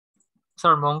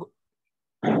Sir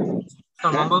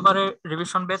মঙ্গলবারে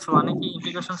revision batch 1 কি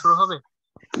integration শুরু হবে?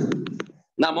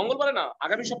 না, মঙ্গলবারে না,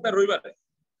 আগামী সপ্তাহে রবিবারে।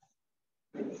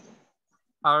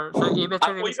 আর স্যার এই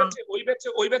ব্যাচের রিভিশন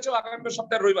ওই ব্যাচও আগামী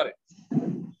সপ্তাহে রবিবারে।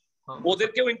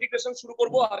 ওদেরকেও ইন্টিগ্রেশন শুরু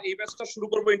করব, আর এই ব্যাচটা শুরু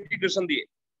করব ইন্টিগ্রেশন দিয়ে।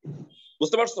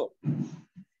 বুঝতে পারছো?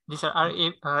 জি স্যার। আর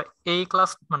এই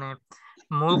ক্লাস মানে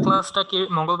মূল ক্লাসটা কি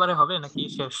মঙ্গলবারে হবে নাকি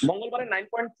শেষ? মঙ্গলবারে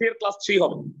 9.3 এর ক্লাস 3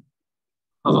 হবে।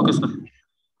 Okay sir.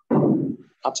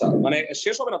 আচ্ছা, মানে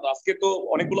শেষ হবে না তো, আজকে তো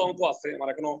অনেকগুলো অঙ্ক আছে,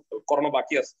 আমার এখনো করানো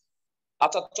বাকি আছে।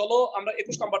 আচ্ছা চলো আমরা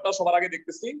 21 নাম্বারটা সবার আগে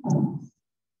দেখতেছি।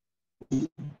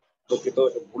 ওকে, তো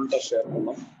এটা ভুলটা শেয়ার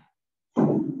করলাম।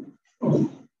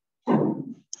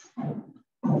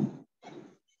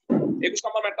 21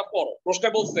 নাম্বার ম্যাটটা পড়ো। প্রশ্নে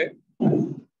বলছে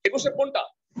 21 কোনটা?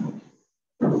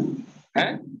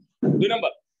 হ্যাঁ, 2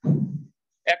 নাম্বার।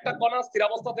 একটা কণা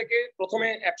স্থিরাবস্থা থেকে প্রথমে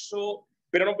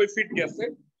 192 ফিট গেছে,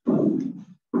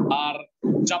 আর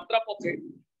যাত্রা পথে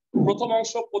প্রথম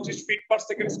অংশ 25 ফিট পার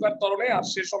সেকেন্ড স্কয়ার ত্বরণে, আর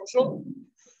শেষ অংশ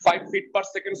 5 ফিট পার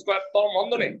সেকেন্ড স্কয়ার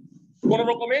মন্দনে কোন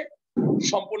রকমে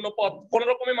সম্পূর্ণ পথ, কোন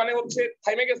রকমে মানে হচ্ছে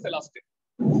থাইমে গেছে লাস্টে।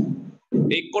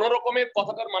 এই কোন রকমের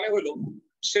কথাটার মানে হলো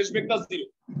শেষ বেগটা 0।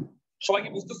 সবাই কি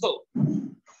বুঝতেছো?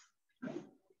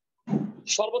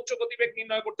 সর্বোচ্চ গতিবেগ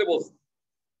নির্ণয় করতে বলছে।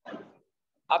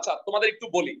 আচ্ছা তোমাদের একটু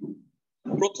বলি,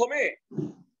 প্রথমে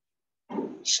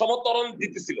সমত্বরণ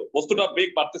দিতেছিল, বস্তুটা বেগ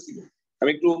বাড়তেছিল। আমি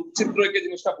একটু চিত্র এঁকে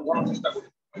জিনিসটা বোঝানোর চেষ্টা করি।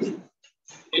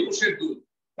 21-2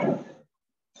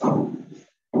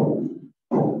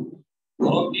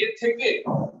 এ থেকে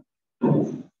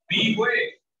বি হয়ে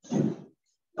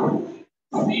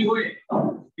সি হয়ে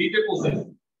ডিতে পৌঁছে।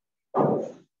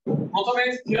 প্রথমে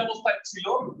স্থির অবস্থায় ছিল,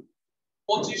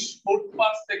 25 ফুট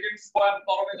পার সেকেন্ড স্কয়ার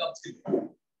ত্বরণে যাচ্ছিল।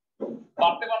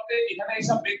 বাড়তে বাড়তে এখানে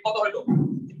এসব বেগ কত হলো?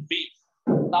 বি।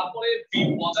 তারপরে বি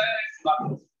বজায়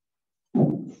রাখলো,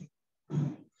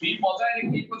 বি বজায়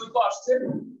রেখে এই পর্যন্ত আসছে।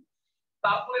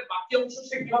 তারপরে বাকি অংশ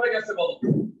সে কিভাবে গেছে বলো?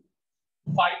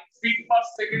 5 ফিট পার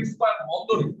সেকেন্ড স্কয়ার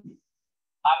মন্দনে।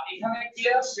 আর এখানে কি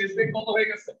আর শেষ বেগ কত হয়ে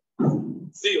গেছে?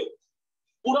 0।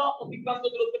 পুরো অতিক্রান্ত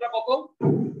দূরত্বটা কত?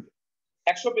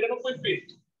 192 ফিট।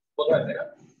 কোথায় যায়?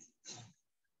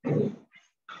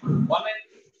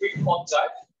 190 ফিট পথ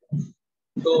যায়।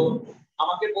 তো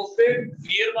আমাকে বলতে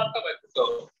বি এর মানটা বের করতে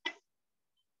হবে।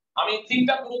 আমি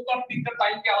তিনটা দূরত্ব আর তিনটা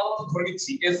টাইমকে আলাদা আলাদা ধরে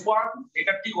নিচ্ছি। S1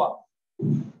 এটা T1,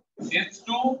 S2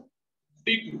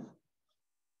 T2,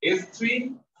 S3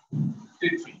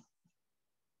 T3।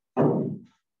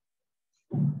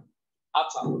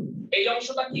 আচ্ছা, এই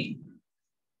অংশটা কি?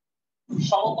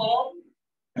 সমতল।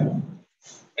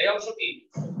 এই অংশ কি?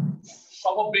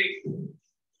 সমবেগ।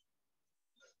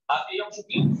 আর এই অংশ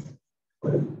কি?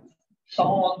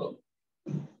 সমমন্দন।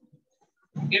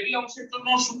 এই অংশের জন্য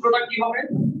সূত্রটা কি হবে?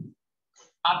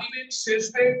 আদিবেগ শেষ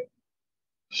বেগ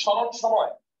সরণ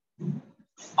সময়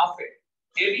আছে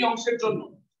এই অংশের জন্য।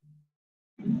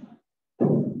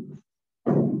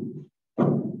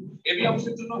 এই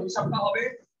অংশের জন্য হিসাবটা হবে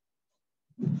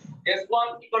S1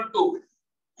 equal to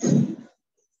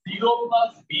 0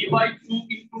 plus B/2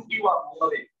 into T1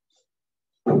 হবে।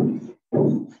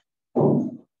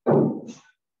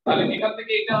 তাহলে এখান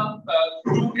থেকে এটা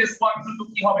 2S1 into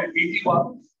কি হবে? BT1।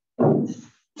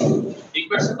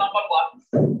 Equation number 1।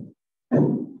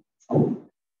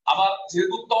 আবার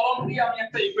যেহেতু ত্বরণ দিয়ে আমি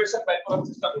একটা ইকুয়েশন বের করার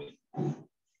চেষ্টা করি।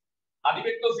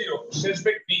 আদিবেগ তো 0, শেষ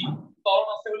বেগ b, ত্বরণ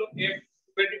আছে হলো f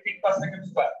 20 feet per second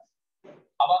square.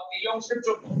 আবার এই অংশের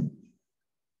জন্য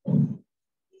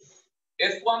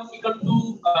s1 equal to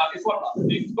s1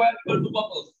 b square equal to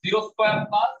কত? 0 square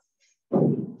plus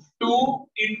 2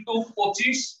 into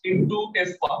 25 into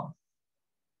s1।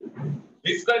 b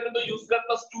square equal to u square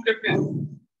plus 2f।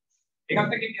 এখান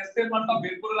থেকে s এর মানটা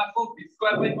বের করে রাখো। b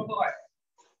স্কয়ার বাই কত হয়?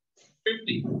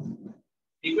 50।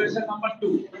 Equation number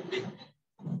 2।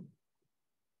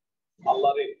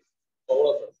 আল্লাহ রে, বড়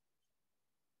আছে।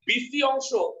 বিসি অংশ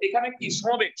এখানে কি?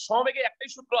 সমবেগ। সমবেগে একটাই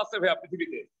সূত্র আছে ভাই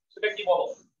পৃথিবীতে, সেটা কি বলো?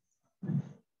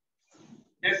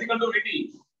 s = vt।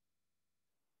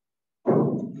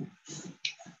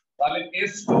 তাহলে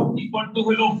s2 =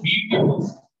 হলো vt।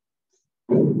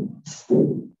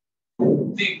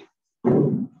 ঠিক।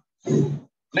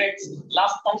 নেক্সট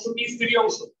লাস্ট অংশ কি? সিডি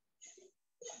অংশ।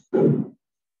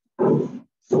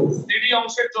 সিডি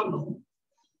অংশের জন্য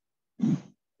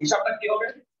হিসাবটা কি হবে?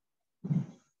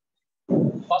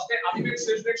 ফার্স্টে আদিবেগ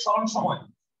শেষ বেগ সরণ সময়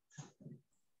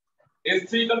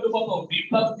S3 = কত? v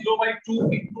 + 0/2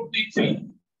 * t3।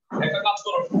 একটা কাজ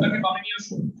করো, এটাকে বামে নিয়ে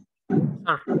আসো।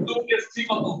 তো S3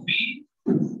 কত? v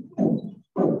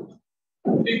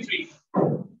t3।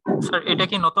 স্যার এটা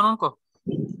কি নতুন অঙ্ক?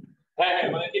 হ্যাঁ হ্যাঁ,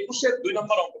 মানে 21 এর 2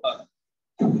 নম্বর অঙ্কটা।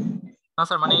 না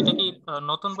স্যার, মানে এটা কি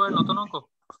নতুন বইয়ের নতুন অঙ্ক?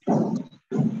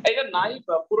 এটা নাই,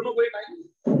 পুরনো বই নাই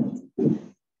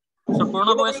স্যার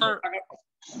পুরোনো বইয়ে স্যার, থাকার।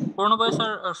 পুরোনো বইয়ে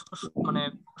স্যার মানে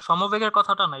সমবেগের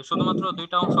কথাটা নাই, শুধুমাত্র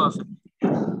দুইটা অংশ আছে।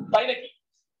 তাই নাকি?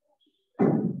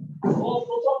 ও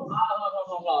প্রথম,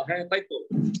 হ্যাঁ তাই তো,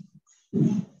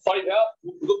 সরি ভাইয়া,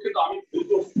 দুঃখিত, আমি ভুল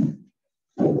করছি।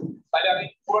 তাইলে আমি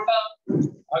পুরোটা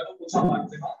হয়তো বোঝা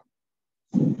লাগবে না।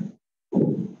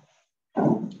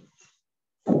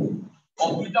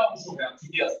 দুইটা অংশ ভাইয়া,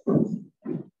 ঠিকই আছে।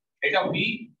 এটা বি,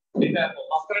 এটা এত,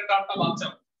 মাঝখানের টার্মটা বাদ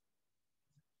যাবে।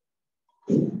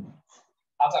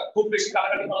 আচ্ছা, খুব বেশি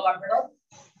কাটাকাটি করা লাগবে না,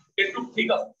 একটু ঠিক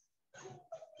আছে।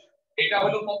 এটা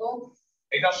হলো কত?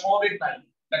 এটা সমবেগ নাই,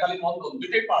 এটা খালি মন্দন,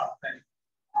 দুইটাই পার্ট নাই।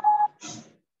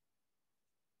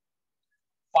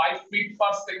 5 ফিট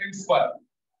পার সেকেন্ড স্কয়ার,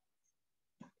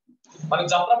 মানে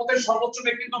যাত্রাপথের সর্বোচ্চ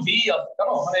বেগ কিন্তু ভি আছে,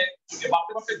 জানো? মানে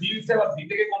বাড়তে বাড়তে ভি হচ্ছে, আবার ভি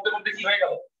থেকে কমতে কমতে কি হয়ে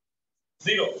গেল?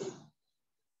 0।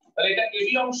 তাহলে এটা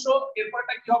এবি অংশ, এরপর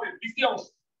এটা কি হবে? বিসি অংশ।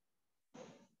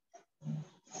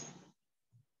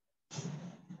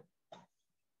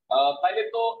 তাইলে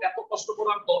তো এত কষ্ট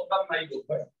করার দরকার নাই বোধ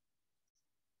হয়।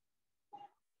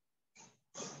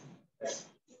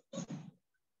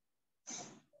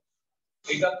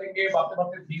 এটা থেকে বাড়তে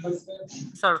বাড়তে ভি হচ্ছে।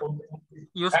 Sir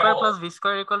you square plus V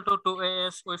square equal to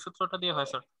 2as, ওই সূত্রটা দিয়ে হয়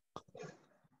স্যার।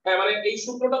 হ্যাঁ, মানে এই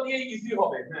সূত্রটা দিয়ে ইজি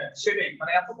হবে, হ্যাঁ সেটাই,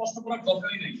 মানে এত কষ্ট করার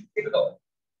দরকারই নেই। ঠিক আছে,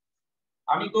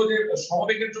 আমি তো যে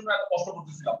সমবেগের জন্য এত কষ্ট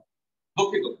করতেছিলাম,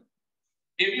 দুঃখিত।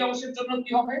 এবি অংশের জন্য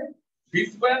কি হবে? V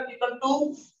square equal to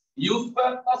you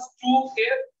square plus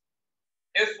 2s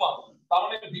s1, তার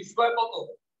মানে ভি স্কয়ার কত?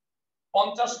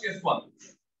 50 s1।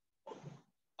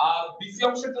 আর বিসি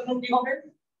অংশের জন্য কি হবে?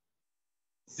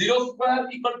 0 square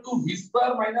equal to V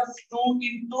square minus 2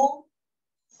 into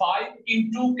 5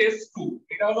 into s2।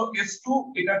 এটা হলো s2,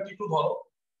 এটা t2 ধরো,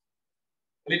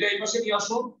 এটা এই পাশে নিয়ে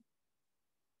আসো।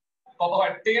 কত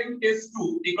হয়? 10 s2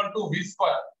 equal to V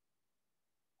square,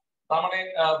 তার মানে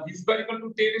V square equal to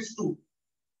 10 s2।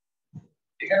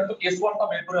 এখানে তো s1 টা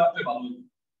বের করে আসলে ভালো হতো।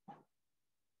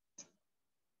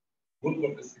 ভুল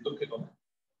করতেছি, দুঃখিত।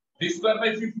 ভি স্কয়ার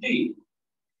বাই 50,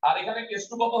 আর এখানে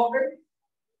s2 কত হবে?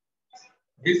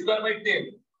 V square by 10।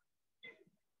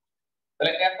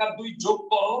 তাহলে 1 আর 2 যোগ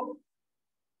করো,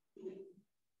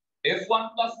 s1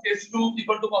 plus s2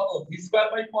 equal to কত? V square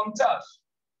by 50,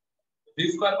 V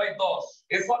square by 10।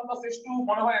 s1 plus s2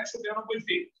 মনে হয় 192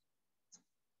 ফিট,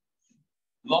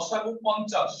 লসাগু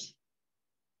 50,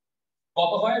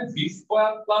 কত হয়? V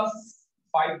square plus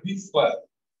 5 V square,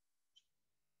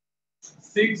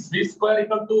 6 V square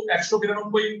equal to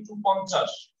 192 into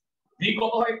 50। V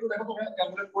কত হয় একটু দেখো তোমরা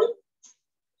ক্যালকুলেট করে।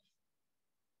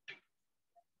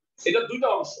 এটা দুইটা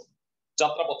অংশ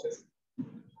যাত্রাপথে,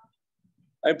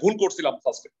 আমি ভুল করছিলাম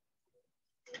ফার্স্টে।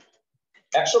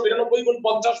 192 গুণ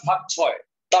 50 ভাগ 6,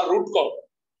 তার রুট কত?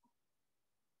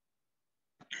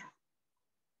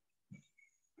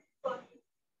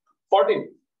 14,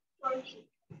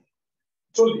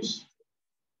 40।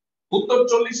 উত্তর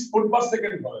 40 ফুট পার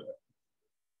সেকেন্ড হবে,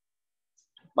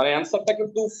 মানে অ্যানসারটা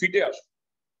কিন্তু ফিটে আসে।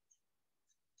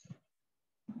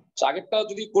 আগেরটা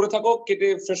যদি করে থাকো কেটে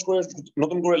ফ্রেশ করে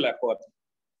নতুন করে লেখো আর কি।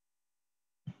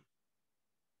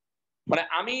 মানে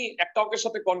আমি একটা অঙ্কের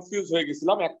সাথে কনফিউজ হয়ে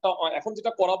গেছিলাম, একটা এখন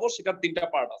যেটা করাবো সেটার 3টা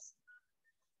পার্ট আছে।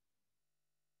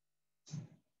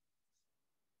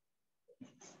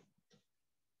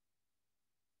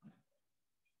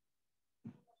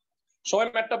 সবাই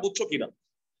ম্যাথটা বুঝছো কিনা?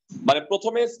 মানে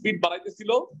প্রথমে স্পিড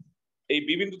বাড়াইতেছিল, এই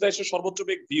বি বিন্দুতে এসে সর্বোচ্চ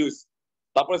বেগ ভি হয়েছে,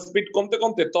 তারপরে স্পিড কমতে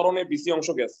কমতে ত্বরণে বিসি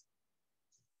অংশ গেছে।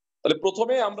 তাহলে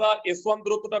প্রথমে আমরা s1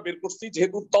 দূরত্বটা বের করছি,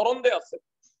 যেহেতু ত্বরণ দেয়া আছে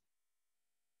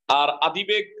আর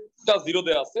আদিবেগটা 0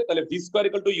 দেয়া আছে, তাহলে V square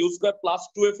equal to you square plus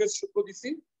 2fs সূত্র দিছি।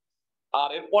 আর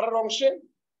এর পরের অংশে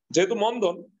যেহেতু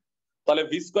মন্দন, তাহলে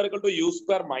V square equal to you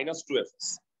square minus 2fs।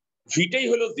 ভিটাই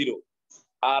হলো 0,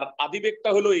 আর আদিবেগটা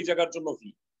হলো এই জায়গার জন্য ভি,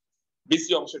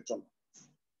 বিসি অংশের জন্য।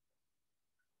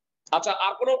 আচ্ছা,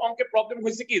 আর কোনো অঙ্কে প্রবলেম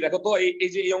হয়েছে কি দেখো তো,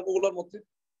 এই যে এই অঙ্কগুলোর মধ্যে।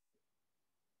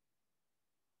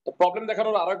 তো প্রবলেম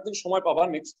দেখানোর আরো একদিন সময় পাবা,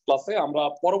 নেক্সট ক্লাসে আমরা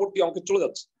পরবর্তী অঙ্কে চলে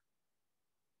যাচ্ছি।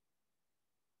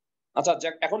 আচ্ছা,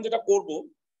 এখন যেটা করব,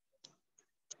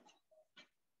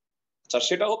 আচ্ছা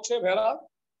সেটা হচ্ছে ভেড়া,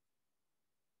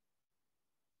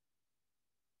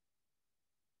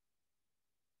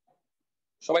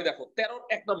 সবাই দেখো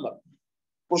 13-1 নম্বর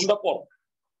প্রশ্নটা পড়,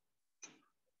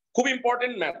 খুব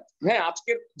ইম্পর্টেন্ট ম্যাথ। হ্যাঁ,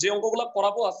 আজকের যে অঙ্কগুলো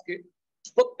করাবো আজকে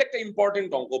প্রত্যেকটা ইম্পর্টেন্ট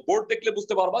অঙ্ক, বোর্ড দেখলে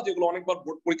বুঝতে পারবা যেগুলো অনেকবার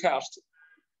বোর্ড পরীক্ষায় আসছে।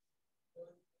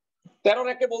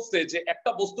 13-1-এ বলছে যে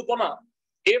একটা বস্তুকণা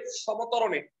এফ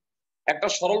সমতরণে একটা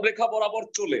সরল রেখা বরাবর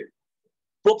চলে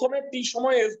প্রথমে টি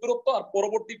সময়ে এস দূরত্ব আর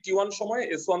পরবর্তী টি1 সময়ে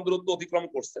S1 দূরত্ব অতিক্রম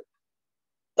করছে,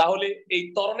 তাহলে এই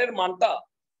ত্বরণের মানটা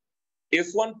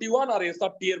S1 T1 আর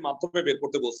SR T এর মাধ্যমে বের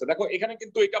করতে বলছে। দেখো এখানে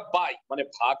কিন্তু এটা বাই মানে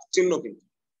ভাগ চিহ্ন, কিন্তু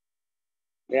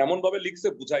এমন ভাবে লিখছে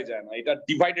বুঝাই যায় না, এটা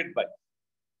ডিভাইডেড বাই।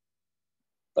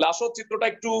 তাহলে আসল চিত্রটা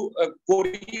একটু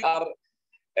করি। আর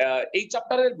এই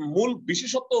চ্যাপ্টারের মূল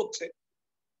বিশেষত্ব হচ্ছে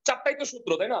চারটাই তো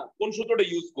সূত্র, তাই না? কোন সূত্রটা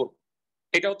ইউজ করব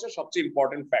এটা হচ্ছে সবচেয়ে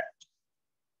ইম্পর্টেন্ট ফ্যাক্ট।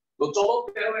 তো চলো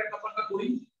 13 নাম্বারটা করি।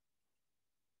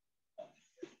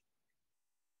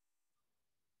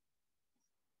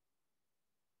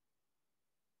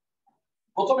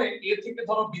 প্রথমে এ থেকে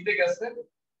ধরো বিতে গেছে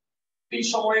টি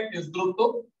সময়ে এস দূরত্ব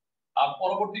আর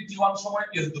পরবর্তী টি1 সময়ে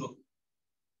এস দূরত্ব,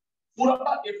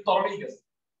 পুরোটা এফ ত্বরণেই গেছে।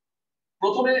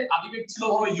 প্রথমে আদিবেগ ছিল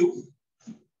ধরো ইউ,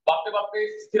 বাড়তে বাড়তে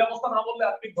স্থিরাবস্থা না বললে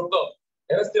আদিবেগ ধরতে হবে,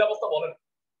 এখানে স্থিরাবস্থা বলেন।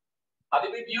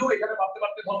 আদিবেগ ইউ এখানে বাড়তে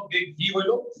বাড়তে ধরো বেগ ভি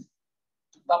হইলো,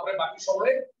 তারপরে বাকি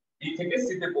সময়ে বি থেকে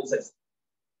সি তে পৌঁছাইছে।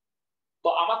 তো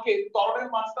আমাকে ত্বরণের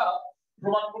মানটা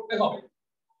প্রমাণ করতে হবে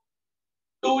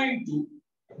 2 into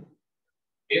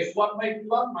S1 by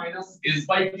T1 minus S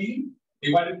by T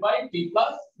divided by T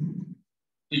plus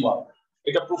T1,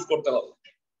 এটা প্রুফ করতে হবে।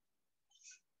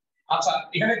 আচ্ছা,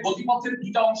 এখানে গতিপথের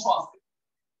দুটো অংশ আছে,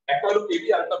 একটা হলো এবি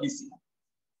আর একটা বিসি।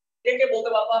 কে কে বলতে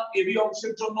পারবা এবি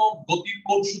অংশের জন্য গতির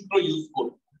কোন সূত্র ইউজ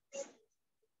করব?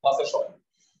 ক্লাসের সময়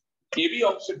এবি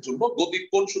অংশের জন্য গতির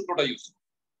কোন সূত্রটা ইউজ করব?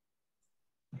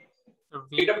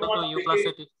 এটা প্রমাণ u plus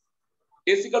at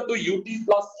S equal to ut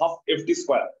plus half ft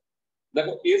square।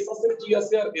 দেখো s আছে, t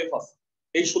আছে আর f আছে,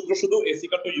 এই সূত্র শুধু s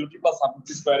equal to ut plus half ft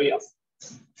square ই আছে।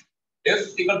 s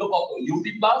equal to কত? ut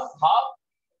plus half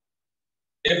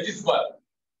ft square।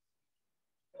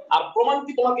 আর প্রমাণ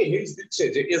কি তোমাকে হিন্টস দিচ্ছে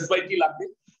যে s by t লাগবে,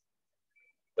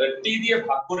 t দিয়ে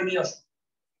ভাগ করে নিয়ে আসো,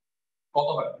 কত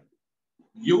হয়?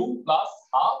 u plus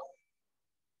half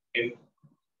f।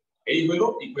 এই হলো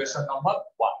equation number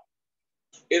 1,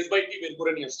 s by t বের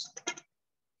করে নিয়ে আসছি।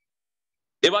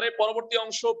 এবারে পরবর্তী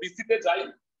অংশ বিসি তে যাই।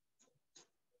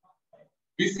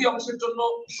 বিসি অংশের জন্য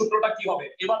সূত্রটা কি হবে?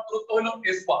 এবার দূরত্ব হলো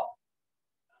S1,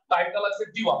 টাইমটা লাগছে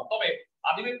T1, তবে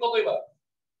আদিবেগ কত এবার?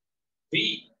 v।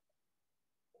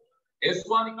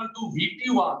 S1 equal to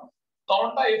vT1,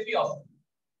 ত্বরণটা f ই আছে,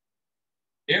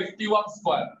 ft1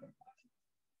 স্কয়ার।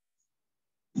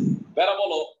 বেরা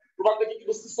বলো প্রমাণ দেখে কি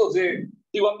বুঝতেছো যে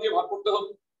T1 দিয়ে ভাগ করতে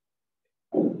হবে?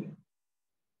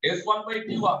 S1 by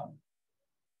T1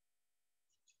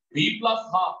 v plus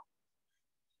half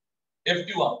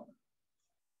ft1।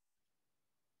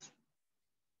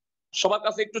 সবার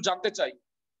কাছে একটু জানতে চাই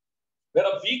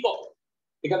বেরা v কত,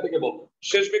 এখান থেকে বলবো।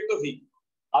 শেষ বেগ তো v,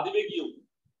 আদিবেগ u,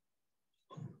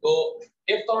 তো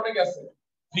f ত্বরণে গেছে,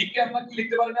 v কে আমরা কি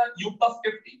লিখতে পারি না u plus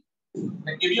ft,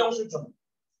 মানে এবি অংশের জন্য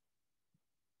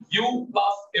u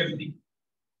plus ft।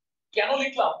 কেন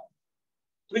লিখলাম?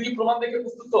 তুমি কি প্রমাণ দেখে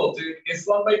বুঝতেছো যে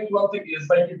S1 by T1 থেকে S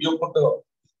by T বিয়োগ করতে হবে?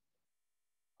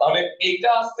 তাহলে এইটা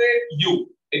আছে u,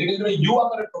 এটাকে যদি u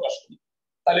আকারে প্রকাশ করি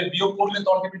তাহলে বিয়োগ করলে তো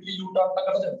অটোমেটিক্যালি u টা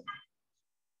কাটা যাবে,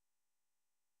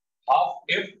 half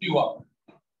ft1।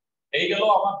 এই গেল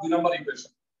আমার 2 নাম্বার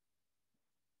ইকুয়েশন।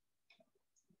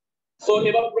 সো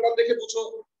এবার প্রমাণ দেখে বুঝো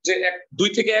যে 2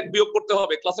 থেকে 1 বিয়োগ করতে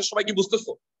হবে। ক্লাসের সবাই কি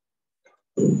বুঝতেছো?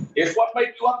 S1 by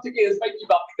T1 থেকে S by T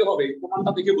বাদ দিতে হবে,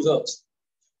 প্রমাণটা দেখে বোঝা যাচ্ছে।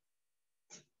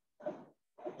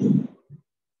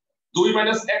 2 - 1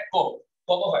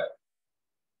 কত হয়?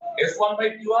 S1 by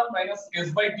T1 minus S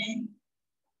by T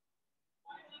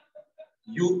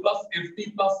u plus ft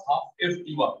plus half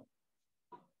ft1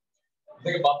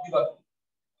 থেকে বাদ দিবা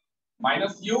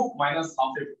minus u minus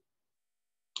half ft,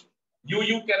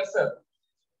 u cancel,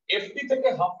 ft থেকে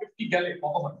half ft গেলে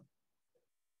কত হয়?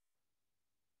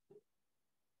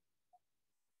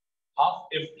 half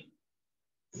ft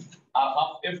আর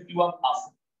half ft1 আছে,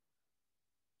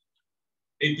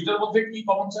 এই দুটোর মধ্যে কি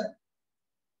কমন চাই?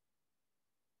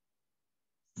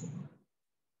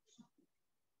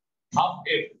 half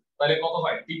f, তাহলে কত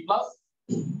হয়? t plus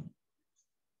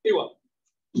t1।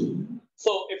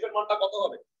 So f এর মানটা কত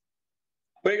হবে?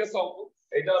 হয়ে গেছে অঙ্ক,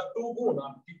 এটা 2 গুণ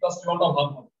আর t plus t1 টা ভাগ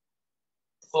হবে।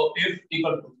 So f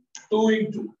equal to 2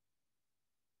 into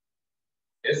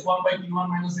S1 by T1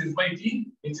 minus S by T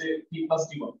নিচে T plus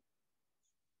T1,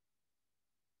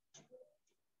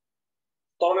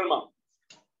 ত্বরণের মান।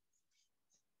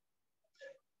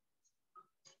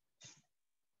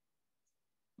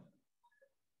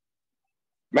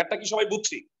 ম্যাথটা কি সবাই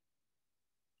বুঝছি?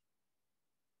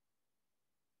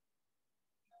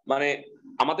 মানে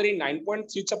আমাদের এই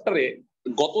 9.3 চ্যাপ্টারে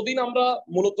গতদিন আমরা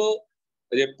মূলত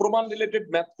যে প্রমাণ রিলেটেড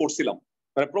ম্যাথ করছিলাম,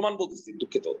 মানে প্রমাণ বলতেছি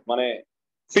দুঃখিত, মানে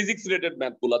ফিজিক্স রিলেটেড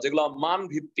ম্যাথ গুলা যেগুলো মান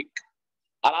ভিত্তিক।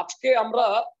 আর আজকে আমরা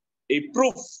এই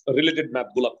প্রুফ রিলেটেড ম্যাথ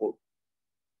গুলা করব,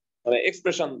 মানে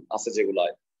এক্সপ্রেশন আছে যেগুলো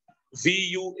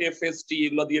VUFST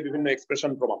এগুলো দিয়ে বিভিন্ন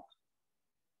এক্সপ্রেশন প্রমাণ।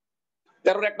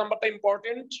 13 এক নাম্বারটা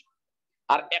ইম্পর্টেন্ট।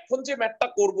 আর এখন যে ম্যাথটা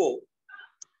করব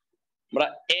আমরা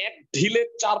এক ঢিলে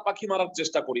 4 পাখি মারার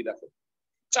চেষ্টা করি। দেখো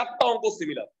 4টা অঙ্ক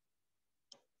সিমিলার,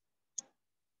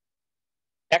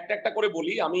 একটা একটা করে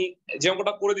বলি। আমি যে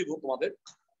অঙ্কটা করে দিব তোমাদের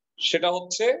সেটা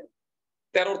হচ্ছে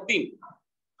 13-3।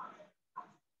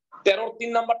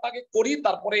 13-3 নাম্বারটাকে করি,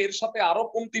 তারপরে এর সাথে আরো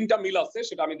কোন 3টা মিল আছে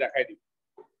সেটা আমি দেখাই দিব।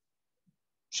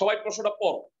 সবাই প্রশ্নটা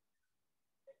পড়ো।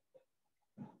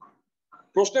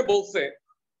 প্রশ্নে বলছে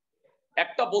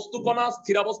একটা বস্তুকণা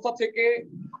স্থিরাবস্থা থেকে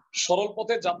সরল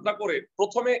পথে যাত্রা করে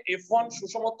প্রথমে F1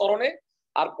 সুষম ত্বরণে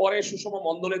আর পরে সুষম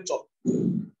মন্দলে চলে,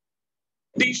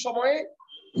 t সময়ে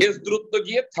s দূরত্ব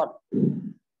গিয়ে থামে।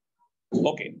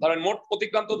 ওকে, তাহলে মোট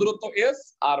অতিক্রান্ত দূরত্ব s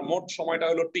আর মোট সময়টা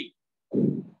হলো t।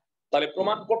 তাহলে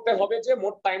প্রমাণ করতে হবে যে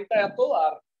মোট টাইমটা এত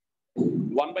আর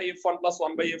 1/f1 +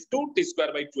 1/f2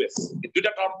 t²/2s, এই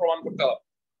দুইটা টার্ম প্রমাণ করতে হবে।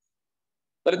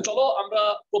 তাহলে চলো আমরা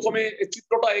প্রথমে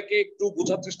চিত্রটা একে একটু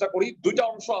বোঝার চেষ্টা করি। দুইটা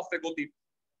অংশ আছে গতির,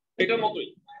 এটার মতোই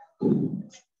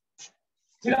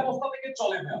স্থিরাবস্থা থেকে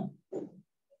চলে না,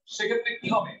 সেক্ষেত্রে কি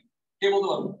হবে কে বলতে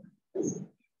পারবো?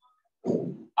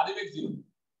 আদি বেগ 0,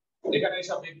 এখানে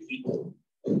এসে বেগ v।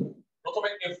 প্রথমে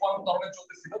f1 ত্বরণে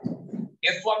চলতেছিল,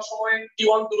 s1 সময়ে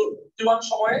t1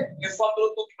 সময়ে s1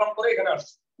 দূরত্ব অতিক্রম করে এখানে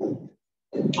আসছে,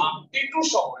 আর t2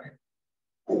 সময়ে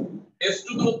s2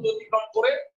 দূরত্ব অতিক্রম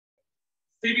করে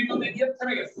c বিন্দুতে গিয়ে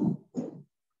থেমে গেছে।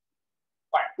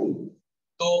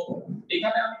 তো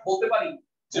এখানে আমি বলতে পারি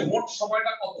যে মোট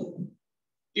সময়টা কত,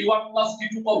 t1 +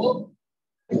 t2 কত,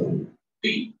 t,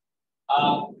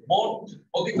 আর মোট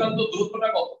অতিক্রান্ত দূরত্বটা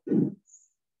কত,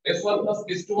 s1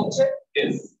 + s2 হচ্ছে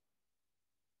s।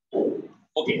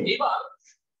 ওকে, এবার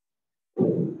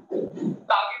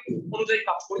টার্গেট অনুযায়ী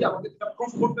কাজ করি। আমাদের যেটা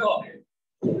প্রুফ করতে হবে,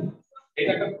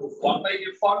 এটা একটা প্রুফ,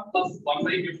 1/f1 +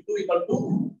 1/f2 =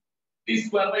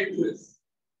 t²/2s।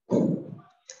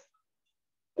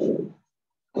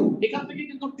 এখান থেকে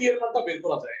কিন্তু t এর মানটা বের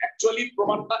করা যায়। অ্যাকচুয়ালি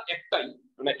প্রমাণটা একটাই,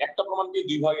 মানে একটা প্রমাণকে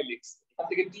দুই ভাগে লিখছি। এখান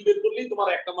থেকে t বের করলেই তোমার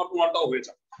এক নাম্বার প্রমাণটাও হয়ে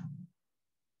যাবে।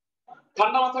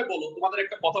 ঠান্ডা মাথায় বলো, তোমাদের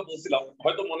একটা কথা বলছিলাম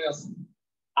হয়তো মনে আছে,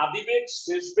 আদিবেগ,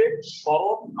 শেষ বেগ,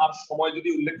 সরণ আর সময় যদি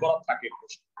উল্লেখ করা থাকে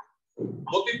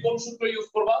গতির কোন সূত্র ইউজ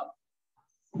করবা?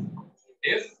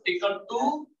 s =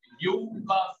 u +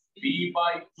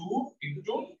 v/2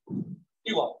 *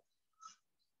 t1।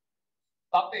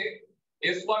 তাতে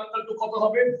s1 = কত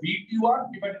হবে? vt1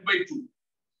 / 2।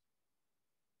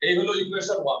 এই হলো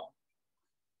ইকুয়েশন 1।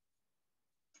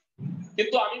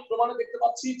 কিন্তু আমি প্রমাণে দেখতে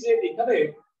পাচ্ছি যে এখানে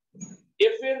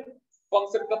f এর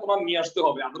কনসেপ্টটা তোমার নিয়ে আসতে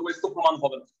হবে, আদারওয়াইজ তো প্রমাণ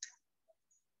হবে না।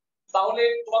 তাহলে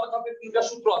তোমাদের কাছে 3টা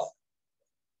সূত্র আছে,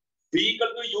 v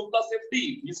 = u + ft,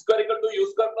 v² = u²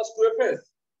 + 2fs,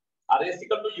 আর s =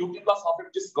 ut +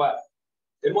 half-ft²।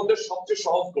 এর মধ্যে সবচেয়ে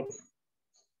সহজ করতে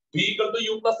v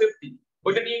 = u + ft,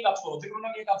 ওইটা নিয়ে কাজ করো, যেকোনো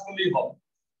নিয়ে কাজ করলেই হবে।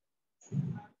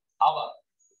 আবার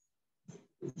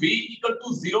v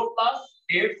 = 0 +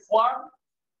 f1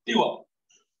 t1,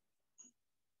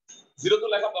 0 তো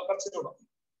লেখা দরকার ছিল না।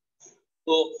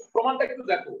 তো প্রমাণটা কিন্তু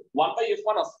দেখো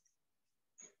 1/f1 আছে,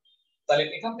 তাহলে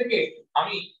এখান থেকে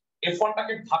আমি f1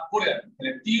 টাকে ভাগ করে আনি,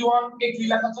 তাহলে t1 কে কি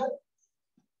লেখা যায়?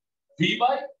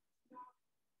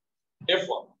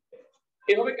 v/f1।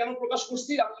 এভাবে কেন প্রকাশ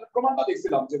করছি? আমি প্রমাণটা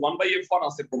দেখছিলাম যে 1/f1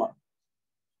 আছে প্রমাণ।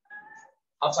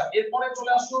 আচ্ছা, এরপরে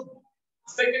চলে আসলো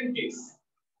সেকেন্ড কেস।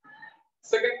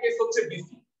 সেকেন্ড কেস হচ্ছে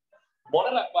বিসি।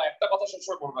 মনে রাখবা একটা কথা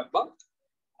সবসময় মনে রাখবা,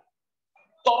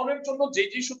 ত্বরণের জন্য যে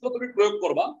যে সূত্র তুমি প্রয়োগ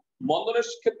করবা মন্দনের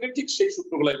ক্ষেত্রে ঠিক সেই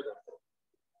সূত্রগুলাই প্রয়োগ করবে।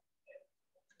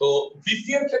 তো বিসি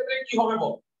এর ক্ষেত্রে কি হবে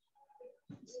বল?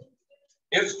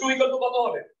 s2 = কত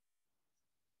হবে?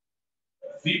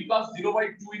 v +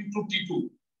 0/2 * t2,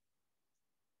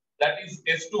 that is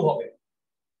s2 হবে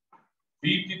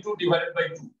vt2 /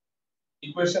 2,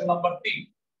 ইকুয়েশন নাম্বার 3।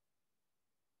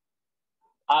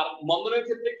 আর মন্দনের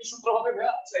ক্ষেত্রে কি সূত্র হবে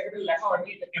ভাইয়া? আচ্ছা, এখানে লেখা হয়নি,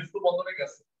 এটা f2 মন্দনে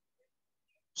গেছে।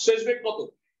 শেষ বেগ কত?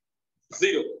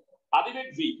 0, আদি বেগ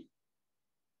v।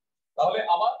 তাহলে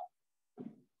আবার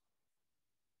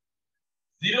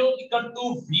 0 =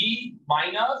 v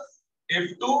 -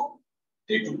 f2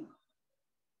 t2,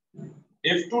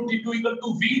 f2 t2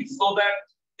 = v, so that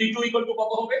t2 =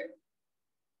 কত হবে?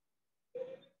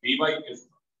 v/f।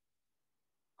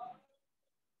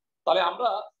 তাহলে আমরা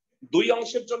দুই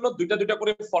অংশের জন্য দুইটা দুইটা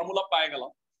করে ফর্মুলা পেয়ে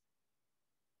গেলাম।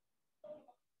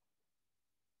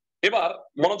 এবার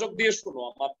মনোযোগ দিয়ে শোনো,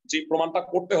 আমার যে প্রমাণটা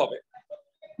করতে হবে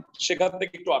সেখান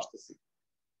থেকে একটু আসতেছি।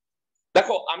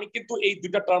 দেখো আমি কিন্তু এই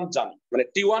দুইটা টার্ম জানি, মানে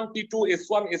t1 t2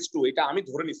 s1 s2 এটা আমি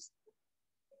ধরে নিচ্ছি।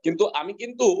 কিন্তু আমি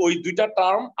কিন্তু ওই দুইটা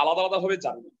টার্ম আলাদা আলাদা ভাবে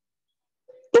জানি,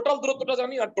 টোটাল দূরত্বটা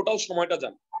জানি আর টোটাল সময়টা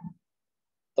জানি।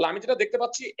 তাহলে আমি যেটা দেখতে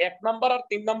পাচ্ছি 1 নাম্বার আর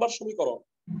 3 নাম্বার সমীকরণ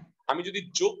আমি যদি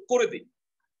যোগ করে দিই,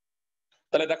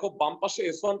 তাহলে দেখো বাম পাশে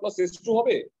S1 প্লাস S2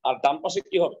 হবে আর ডান পাশে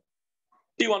কি হবে,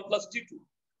 T1 প্লাস T2।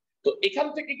 তো এখান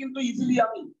থেকে কিন্তু ইজিলি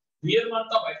আমি v এর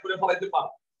মানটা বাইর করে ফেলাইতে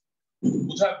পারবো।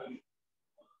 বুঝায় বলি,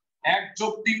 1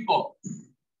 যোগ 3 কত,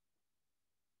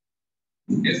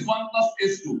 S1 প্লাস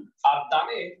S2, আর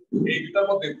ডানে এই দুটার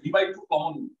মধ্যে v/2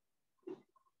 কমন,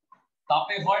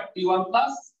 তাতে হয় T1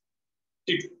 প্লাস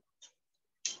T2।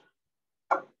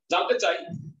 জানতে চাই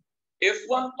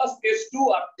S1 প্লাস S2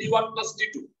 আর T1 প্লাস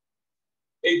T2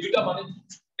 এই দুইটা মানে,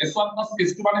 S1 প্লাস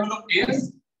S2 মানে হলো S,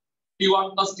 T1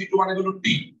 প্লাস T2 মানে হলো T,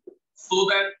 so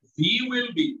that V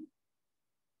will be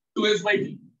 2S/T।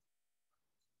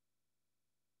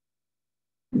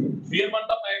 V এর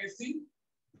মানটা পেয়ে গেছি।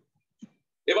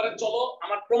 এবারে চলো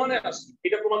আমার প্রমাণে আসি।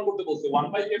 এটা প্রমাণ করতে বলছে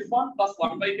 1/f1 plus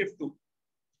 1/f2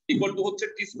 equal to হচ্ছে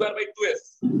T²/2S।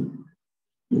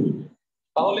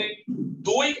 তাহলে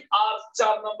 2 আর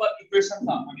 4 নাম্বার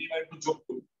ইকুয়েশনটা আমি এবার একটু যোগ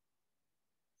করি।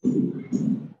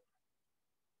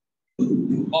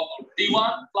 কত,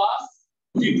 T1 প্লাস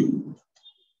T2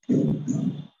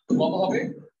 কত হবে,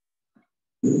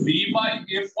 V/f1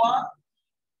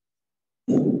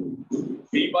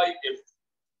 V/f2।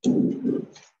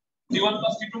 T1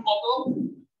 plus T2 কত,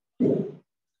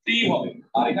 T হবে,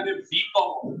 আর এখানে V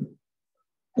কম হবে,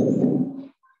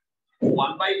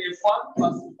 1/f1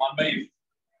 প্লাস 1/f2।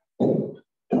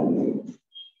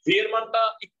 V এর মানটা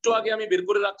একটু আগে আমি বের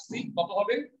করে রাখছি, কত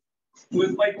হবে,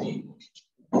 2S/T।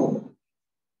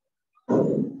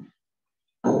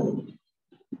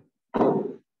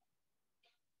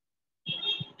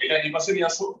 এটা এই পাশে নিয়ে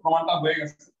আসো, প্রমাণটা হয়ে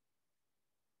গেছে।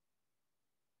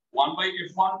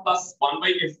 1/f1 plus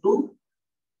 1/f2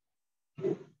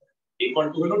 equal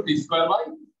to হলো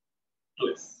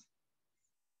T²/2S।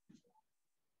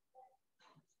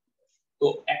 তো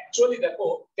অ্যাকচুয়ালি দেখো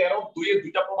 13/2 এর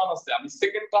দুইটা প্রমাণ আছে, আমি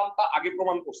সেকেন্ড টার্মটা আগে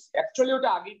প্রমাণ করছি, অ্যাকচুয়ালি ওটা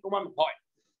আগেই প্রমাণ হয়।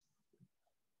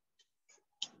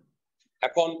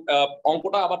 এখন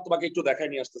অঙ্কটা আবার তোমাকে একটু দেখায়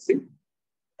নিয়ে আসতেছি,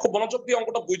 খুব মনোযোগ দিয়ে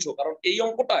অঙ্কটা বুঝছো, কারণ এই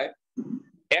অঙ্কটায়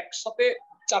একসাথে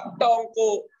 4টা অঙ্ক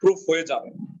প্রুফ হয়ে যাবে।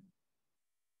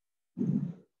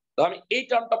 তো আমি এই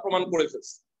টার্মটা প্রমাণ করে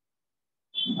ফেলছি,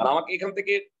 আর আমাকে এখান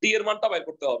থেকে টি এর মানটা বের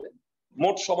করতে হবে,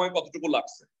 মোট সময় কতটুকু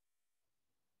লাগছে।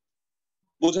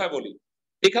 বুঝায় বলি,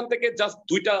 এখান থেকে জাস্ট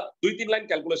 2-3 লাইন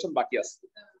ক্যালকুলেশন বাকি আছে।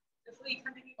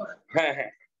 হ্যাঁ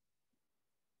হ্যাঁ,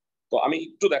 তো আমি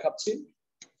একটু দেখাচ্ছি।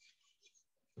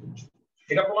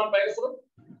 এটা প্রমাণ পেয়ে গেছো,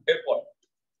 এরপর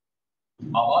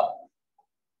আবার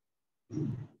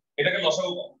এটাকে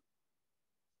লসাগু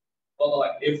কত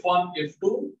হয়, f1 f2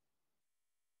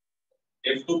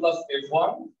 f2 plus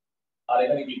f1, আর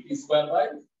এখানে কি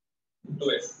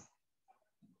T²/2S।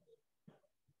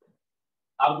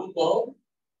 আর গুণ করো,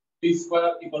 T²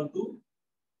 equal to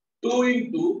 2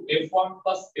 into f1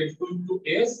 plus f2 into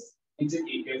s, নিচে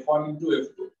কি f1 into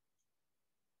f2।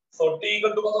 So t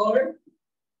equal to কত হবে,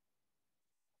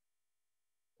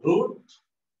 root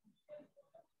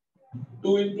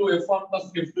 2 into f1 plus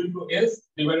f2 into s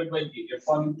divided by কি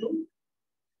f1 into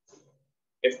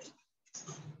f2।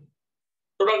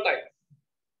 Total time,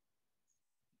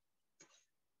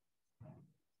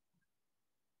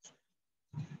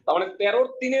 তার মানে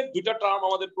 13/3 এর দুইটা টার্ম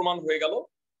আমাদের প্রমাণ হয়ে গেল।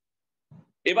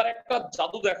 এবার একটা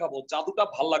জাদু দেখাবো, জাদুটা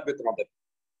ভাল লাগবে তোমাদের।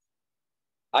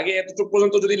 আগে এতটুকু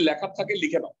পর্যন্ত যদি লেখা থাকে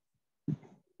লিখে নাও।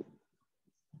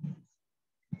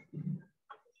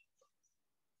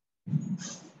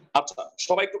 আচ্ছা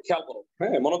সবাই একটু খেয়াল করো,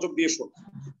 হ্যাঁ মনোযোগ দিয়ে শোনো।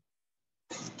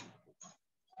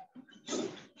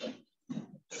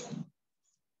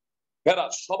 ভেরা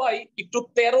সবাই একটু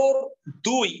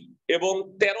 13/2 এবং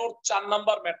 13/4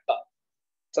 নাম্বার ম্যাথটা,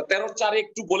 13/4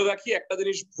 একটু বলে রাখি, একটা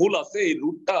জিনিস ভুল আছে, এই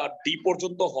রুটটা ডি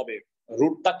পর্যন্ত হবে,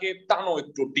 রুটটাকে টানো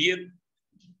একটু,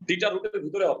 ডিটা রুটের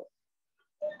ভিতরে হবে।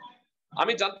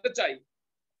 আমি জানতে চাই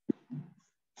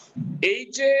এই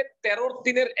যে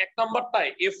 13/3 এর 1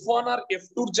 নাম্বারটায় f1 আর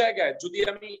f2 এর জায়গায় যদি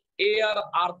আমি a আর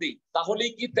r দেই,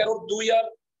 তাহলেই কি 13/2 আর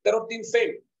 13/3 সেম?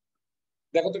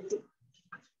 দেখো তো একটু,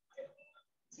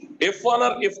 f1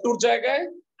 আর f2 এর জায়গায়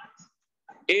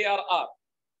a R r,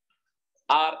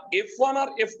 R f1 R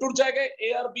f2 এর জায়গায় a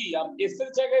R b, R s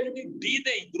এর জায়গায় যদি d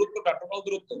দেই দূরত্বটা, টোটাল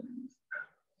দূরত্ব,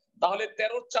 তাহলে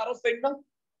 13/4 ও সেম না?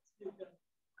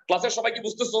 ক্লাসে সবাই কি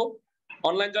বুঝতেছো?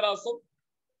 অনলাইন যারা আছো,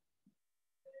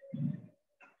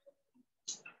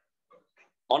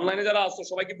 অনলাইনে যারা আছো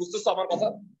সবাই কি বুঝতেছো আমার কথা?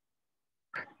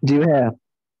 জি ভাইয়া।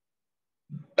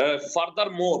 ফার্দার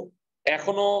মোর,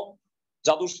 এখনো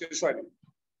জাদু শেষ হয়নি।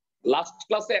 লাস্ট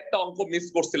ক্লাসে একটা অঙ্ক মিস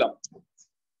করছিলাম,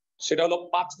 সেটা হলো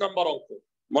 5 নাম্বার অঙ্ক।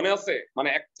 মনে আছে? মানে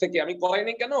এক থেকে আমি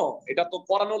করাইনি কেন, এটা তো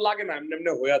করানো লাগে না, এমনি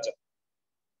এমনি হয়ে যায়।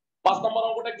 5 নাম্বার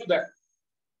অঙ্কটা একটু দেখ।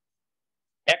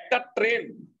 একটা ট্রেন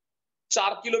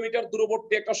 4 কিলোমিটার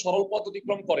দূরবর্তী একটা সরল পথ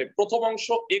অতিক্রম করে। প্রথম অংশ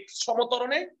x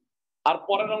সমতরণে আর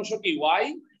পরের অংশ কি y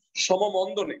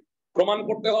সমমন্দনে। প্রমাণ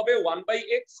করতে হবে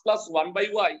 1/x +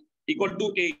 1/y =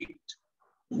 8।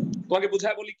 তোমাকে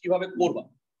বুঝায় বলি কিভাবে করবা।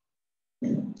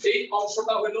 এই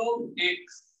অংশটা হলো x,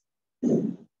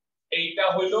 এইটা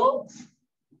হলো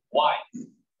y।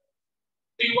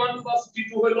 t1 +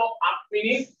 t2 হলো 8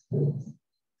 মিনিট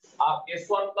আর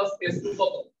s1 + s2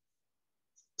 কত?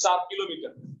 4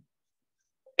 কিলোমিটার।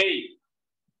 এই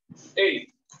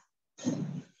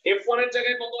f1 এর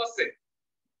জায়গায় কত আছে?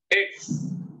 x।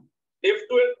 f2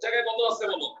 এর জায়গায় কত আছে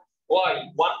বলো? y।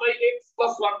 1/x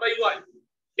 + 1/y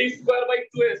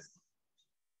t²/2s।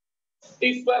 t²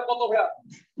 কত ভাইয়া?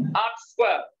 8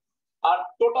 স্কয়ার। আর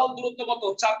টোটাল দূরত্ব কত?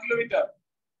 4 কিলোমিটার।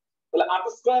 তাহলে 8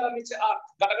 স্কয়ার আর নিচে 8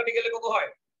 কাটাকাটি গেলে কত হয়?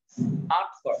 8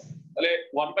 স্কয়ার। তাহলে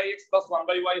 1/x +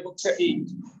 1/y হচ্ছে 8।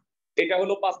 এটা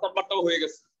হলো 5 নাম্বারটাও হয়ে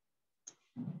গেছে।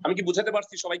 আমি কি বুঝাতে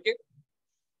পারছি সবাইকে?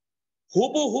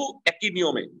 হুবহু একই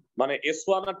নিয়মে, মানে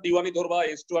s1 আর t1 ই ধরবা,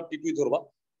 s2 আর t2 ই ধরবা।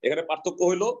 এখানে পার্থক্য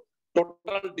হলো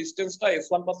টোটাল ডিসটেন্সটা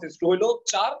s1 + s2 হলো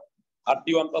 4 আর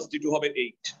t1 + t2 হবে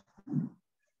 8।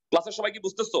 ক্লাসের সবাই কি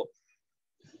বুঝতেছো?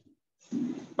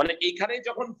 মানে এইখানে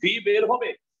যখন v বের হবে,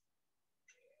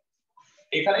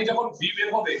 এখানে যখন v বের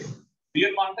হবে, v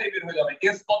এর মানটাই বের হয়ে যাবে।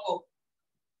 s কত?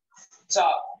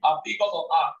 4 আর t কত?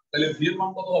 8। তাহলে v এর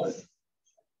মান কত হবে?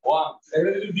 1।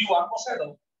 এখানে যদি v 1 বসায়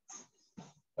দাও,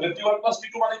 তাহলে t1 +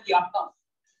 t2 মানে কি 8 না?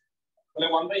 তাহলে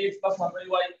 1/x +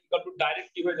 1/y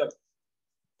ডাইরেক্ট কি হয়ে যাবে?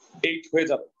 8 হয়ে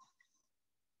যাবে।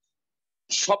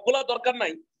 সবগুলা দরকার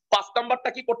নাই। 5 নাম্বারটা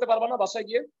কি করতে পারবা না বাসায়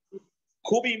গিয়ে?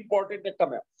 খুবই ইম্পর্টেন্ট একটা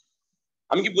ম্যাথ।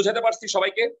 আমি কি বুঝাতে পারছি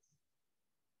সবাইকে?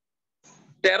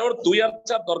 13 2 আর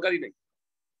 4 দরকারই নেই।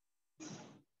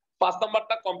 5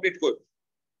 নাম্বারটা কমপ্লিট করো।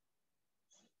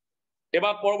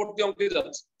 এবার পরবর্তী অঙ্কে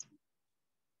যাচ্ছি।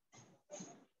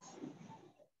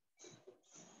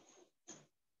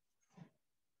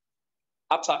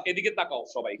 আচ্ছা, এদিকে তাকাও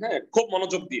সবাই, হ্যাঁ, খুব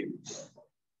মনোযোগ দিয়ে।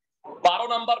 12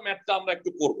 নাম্বার ম্যাথটা আমরা একটু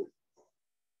করব।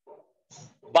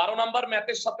 12 নাম্বার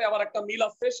ম্যাথের সাথে আবার একটা মিল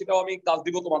আছে, সেটাও আমি কাজ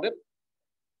দিব তোমাদের।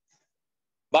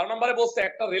 12 নম্বরে বলছে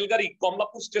একটা রেলগাড়ি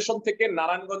কমলাপুর স্টেশন থেকে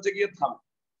নারায়ণগঞ্জে গিয়ে থামে।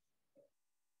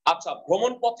 আচ্ছা,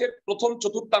 ভ্রমণ পথের প্রথম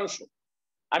চতুর্থাংশ,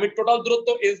 আমি টোটাল দূরত্ব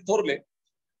s ধরলে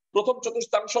প্রথম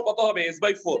চতুর্থাংশ কত হবে?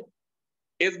 s/4।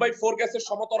 s/4 গেছে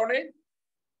সমতরণে,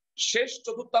 শেষ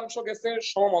চতুর্থাংশ গেছে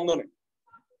সমমন্দনে।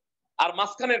 আর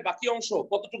মাঝখানের বাকি অংশ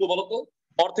কতটুকু বলতো?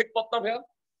 অর্ধেক পথ না ভাইয়া?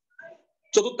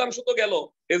 চতুর্থাংশ তো গেল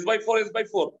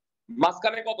s/4,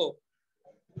 মাঝখানে কত?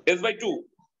 s/2,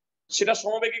 সেটা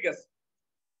সমবেগে গেছে।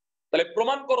 তাহলে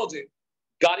প্রমাণ করো যে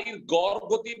গাড়ির গড়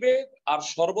গতিবেগ আর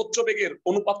সর্বোচ্চ বেগের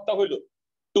অনুপাতটা হইল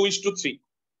 2:3।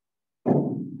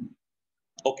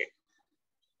 ওকে,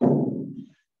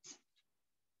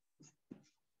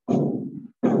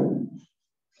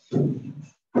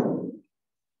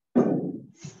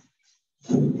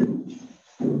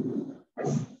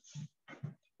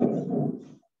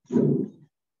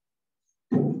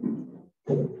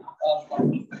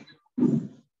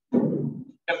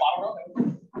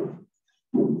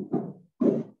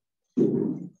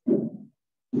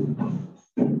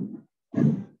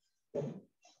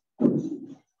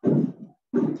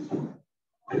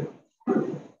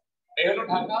 এই হলো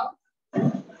ঢাকা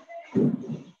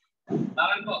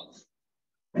নারায়ণগঞ্জ।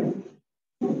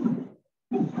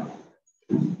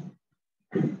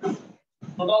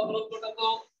 টোটাল দূরত্বটা তো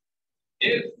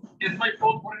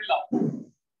s/4 ধরে নিলাম।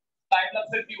 টাইম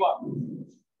লাগছে t1।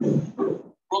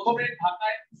 প্রথমে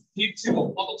ঢাকায় স্থির ছিল,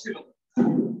 কত ছিল?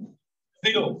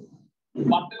 0।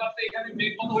 বাড়তে বাড়তে এখানে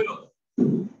বেগ কত হইল?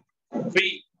 v।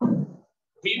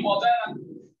 v বজায় রাখবে।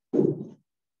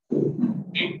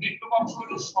 একটু অংশ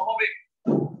হলো সমবেগ,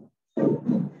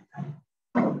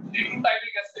 একটু টাইমে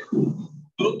গেছে।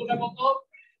 দূরত্বটা কত?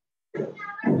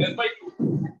 s/2।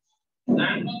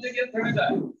 নারায়ণগঞ্জে গিয়ে থেমে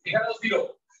যায়, এখানেও 0।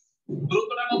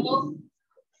 দূরত্বটা কত?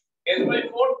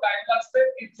 s/4, টাইম লাগছে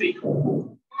t3।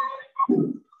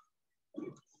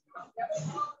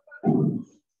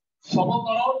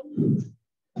 সমতরণ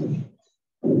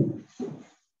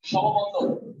সমমন্দন।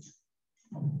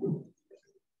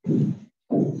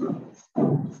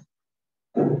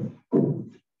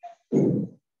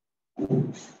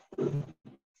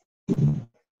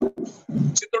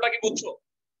 চিত্রটা কি বুঝছো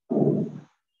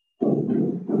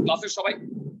ক্লাসের সবাই?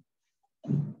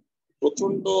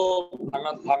 প্রচন্ড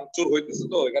ভাঙচুর হইতেছে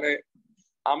তো এখানে,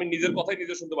 আমি নিজের কথাই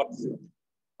নিজে শুনতে পারতেছি।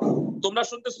 তোমরা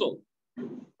শুনতেছো?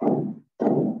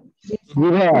 জি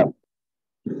ভাইয়া।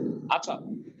 আচ্ছা,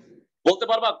 বলতে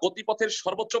পারবা গতিপথের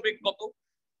সর্বোচ্চ বেগ কত?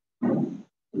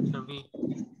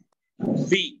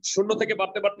 ভি। শূন্য থেকে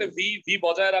বাড়তে বাড়তে ভি, ভি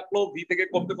বজায় রাখলো, ভি থেকে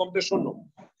কমতে কমতে শূন্য,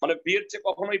 মানে ভি এর চেয়ে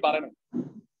কখনোই বাড়ে না।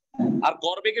 আর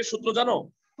গড় বেগের সূত্র জানো?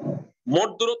 মোট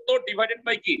দূরত্ব ডিভাইডেড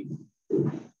বাই কি?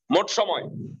 মোট সময়।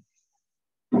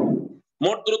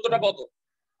 মোট দূরত্বটা কত?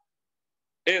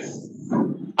 এস।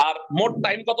 আর মোট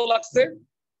টাইম কত লাগছে?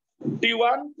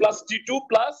 টি1 প্লাস টি2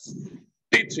 প্লাস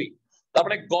টি3। তার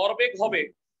মানে গড় বেগ হবে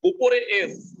উপরে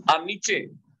এস আর নিচে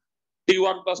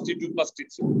টি1 প্লাস টি2 প্লাস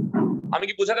টি3। আমি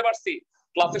কি বুঝাতে পারছি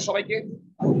ক্লাসের সবাইকে?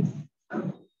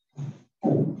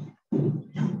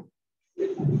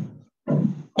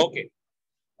 ওকে,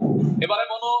 এবারে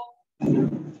বলো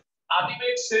আদি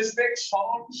বেগ, শেষ বেগ,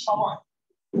 সরণ সময়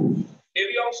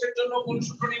এই অংশের জন্য কোন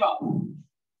সূত্র নিবা?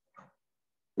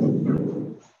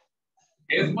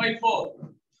 s/4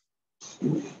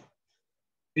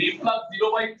 v plus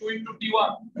 0/2 into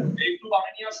t1। একটু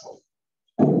বামে নিয়ে আসো।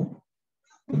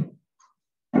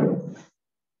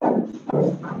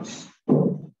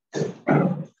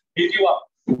 t1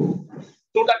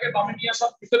 তোটাকে বামে নিয়ে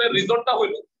আসার পিছনে রিজনটা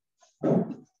হলো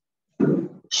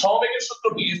সমবেগের সূত্র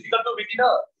কি? s = vt না?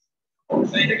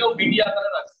 এটাকেও vt আকারে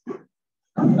রাখছি,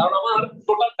 কারণ আমার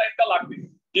টোটাল টাইমটা লাগবে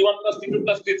t1 plus t2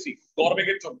 plus t3 গড়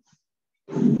বেগের জন্য।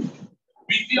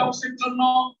 vt অংশের জন্য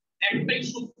একটাই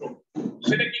সূত্র,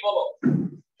 সেটা কি বলো?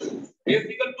 s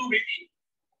 = vt,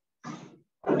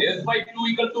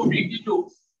 s/2 = vt2।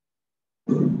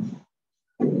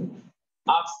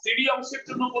 আর সিডি অংশের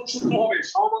জন্য কোন সূত্র হবে?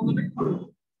 সমবন্ধনে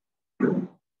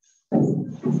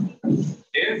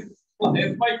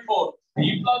s/4 v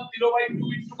plus 0/2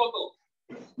 into কত?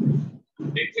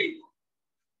 দেখি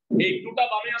এই দুটা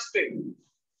বামে আসছে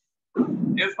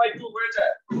s/2 হয়ে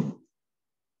যায়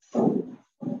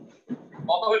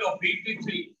কত হলো? vt3।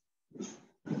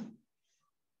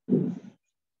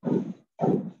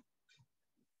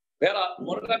 ভেরা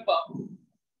মনে রাখবা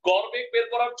গড় বেগ বের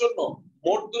করার জন্য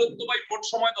মোট দূরত্ব বাই মোট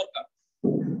সময় দরকার।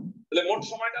 তাহলে মোট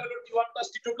সময়টা হলো t1 plus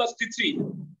t2 plus t3।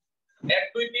 1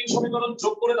 2 3 সমীকরণ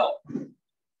যোগ করে দাও।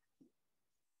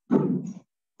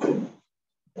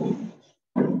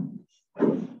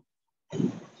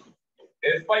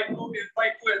 s/2 s/2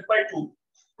 s/2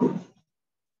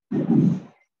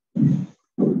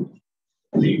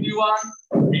 vt1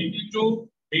 vt2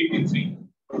 vt3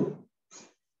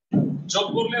 যোগ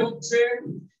করলে হচ্ছে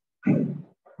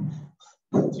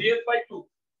 3s/2।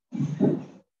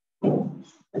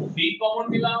 v কমন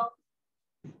নিলাম,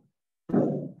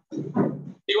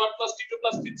 t1 plus t2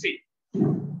 plus t3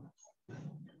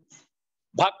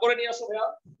 ভাগ করে নিয়ে আসো ভাইয়া।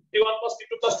 t1 plus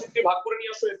t2 plus t3 ভাগ করে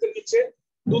নিয়ে আসো, এর নিচে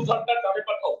 2/3 ডানে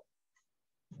পাঠাও।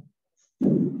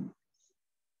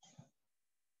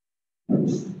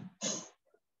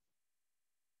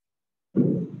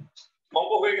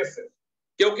 অঙ্ক হয়ে গেছে।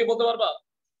 কেউ কি বলতে পারবা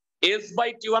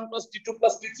s/t1 plus t2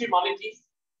 plus t3 মানে কি?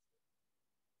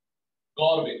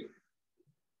 গড় বেগ।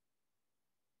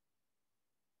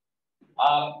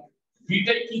 আর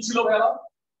ভিটাই কি ছিল ভাইয়া?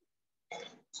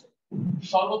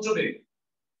 সর্বোচ্চ বেগ।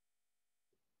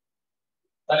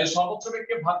 তাহলে সর্বোচ্চ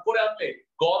বেগকে ভাগ করে আনলে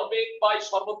গড় বেগ বাই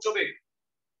সর্বোচ্চ বেগ,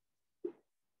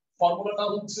 ফর্মুলাটা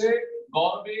হচ্ছে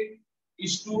গড় বেগ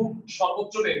ইস টু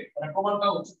সর্বোচ্চ বেগ, মানে প্রমাণটা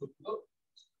হচ্ছে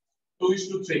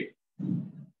 2:3।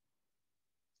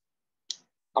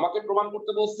 আমাকে প্রমাণ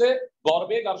করতে বলছে গড়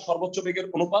বেগ আর সর্বোচ্চ বেগের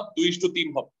অনুপাত 2:3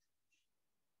 হবে।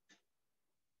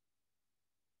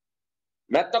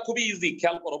 ম্যাথটা খুবই ইজি,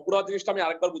 খেয়াল করো পুরো জিনিসটা আমি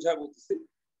আরেকবার বুঝায় বলতেছি।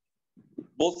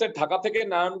 বলছে ঢাকা থেকে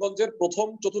নারায়ণগঞ্জের প্রথম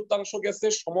চতুর্থাংশ গেছে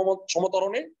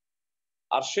সমতরণে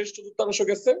আর শেষ চতুর্থাংশ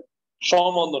গেছে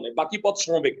সমমন্দনে, বাকি পথ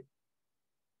সমবেগে।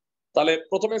 তাহলে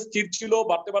প্রথমে স্থির ছিল,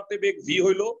 বাড়তে বাড়তে বেগ ভি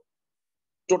হইলো,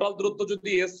 টোটাল দূরত্ব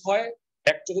যদি এস হয়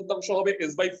 1/4 হবে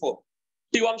s/4।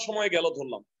 t1 সময় গেল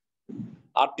ধরলাম,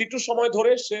 আর t2 সময়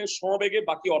ধরে সে সমবেগে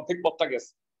বাকি অর্ধেক পথটা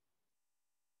গেছে,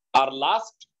 আর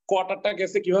লাস্ট কোয়ার্টারটা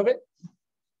গেছে কিভাবে?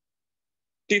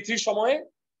 t3 সময়ে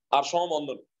আর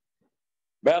সমমন্দনে।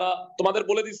 ভাইরা তোমাদের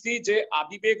বলে দিচ্ছি যে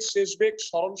আদি বেগ, শেষ বেগ,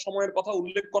 সরণ সময়ের কথা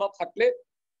উল্লেখ করা থাকলে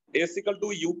s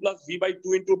 = u plus v/2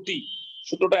 into t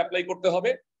সূত্রটা অ্যাপ্লাই করতে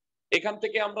হবে। এখান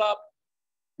থেকে আমরা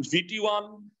vt1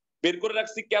 বের করে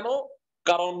রাখছি কেন?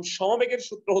 কারণ সমবেগের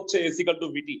সূত্র হচ্ছে s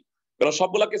 = vt। কারণ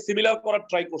সবগুলাকে সিমিলার করার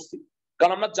ট্রাই করছি,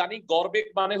 কারণ আমরা জানি গড় বেগ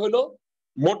মানে হলো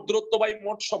মোট দূরত্ব বাই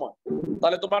মোট সময়।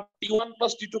 তাহলে তোমার t1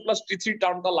 plus t2 plus t3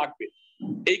 টার্মটা লাগবে,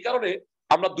 এই কারণে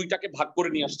আমরা দুইটাকে ভাগ করে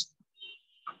নিয়ে আসছি।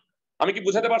 আমি কি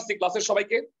বুঝাতে পারছি ক্লাসের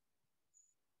সবাইকে?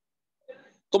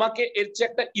 তোমাকে এর চেয়ে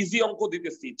একটা ইজি অঙ্ক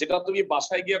দিতেছি যেটা তুমি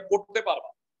বাসায় গিয়ে করতে পারবা,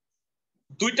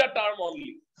 দুইটা টার্ম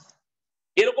অনলি।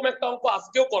 এরকম একটা অঙ্ক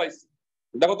আজকেও করাইছি,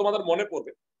 দেখো তোমাদের মনে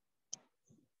পড়বে।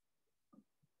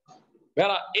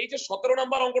 ভাইরা এই যে 17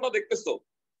 নাম্বার অঙ্কটা দেখতেছো,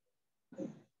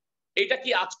 এটা কি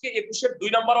আজকে 21-এর 2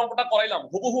 নাম্বার অঙ্কটা করাইলাম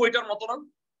হুবহু এটার মতো না?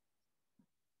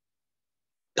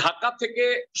 ঢাকা থেকে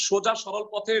সোজা সরল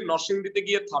পথে নরসিংদীতে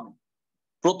গিয়ে থামে,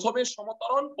 প্রথমে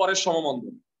সমতরণ পরে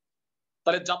সমমন্দন।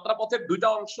 তাহলে যাত্রাপথের দুইটা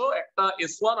অংশ, একটা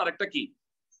S1 আর একটা কি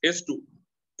S2।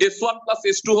 S1 প্লাস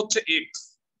S2 হচ্ছে x,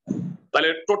 তাহলে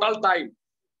total time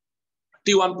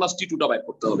T1 plus T2 টা বের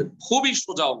করতে হবে। খুবই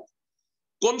সোজা অঙ্ক।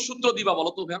 কোন সূত্র দিবা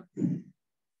বলো তো ভাইয়া?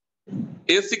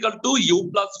 S equal to U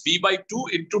plus V by 2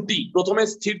 into T। প্রথমে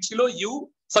স্থির ছিল U,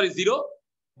 সরি 0,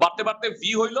 বাড়তে বাড়তে V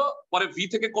হইলো, পরে V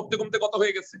থেকে কমতে কমতে কত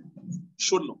হয়ে গেছে?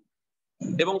 0।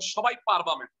 এবং সবাই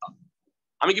পারবা ম্যাথটা।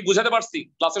 আমি কি বুঝাতে পারছি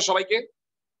ক্লাসের সবাইকে?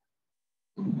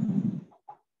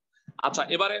 আচ্ছা,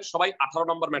 এবারে সবাই 18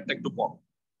 নম্বর ম্যাথটা একটু পড়ো।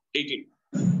 18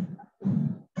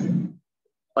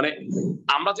 মানে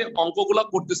আমরা যে অঙ্কগুলা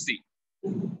করতেছি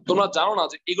তোমরা জানো না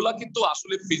যে এগুলা কিন্তু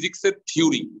আসলে ফিজিক্সের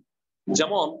থিওরি।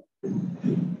 যেমন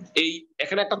এই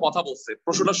এখানে একটা কথা বলছে,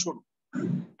 প্রশ্নটা শোনো।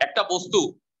 একটা বস্তু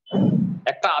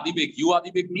একটা আদিবেগ ইউ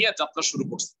আদিবেগ নিয়ে যাত্রা শুরু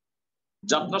করছে।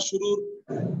 যাত্রা শুরুর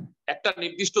একটা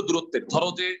নির্দিষ্ট দূরত্বের, ধরো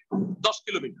যে 10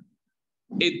 কিলোমিটার।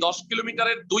 এই 10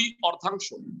 কিলোমিটারের 2 অর্ধাংশ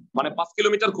মানে 5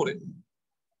 কিলোমিটার করে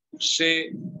সে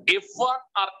F1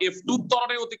 আর F2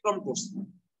 ত্বরণে অতিক্রম করছে।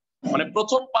 মানে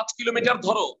প্রথম 5 কিলোমিটার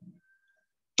ধরো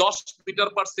 10 মিটার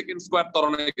পার সেকেন্ড স্কয়ার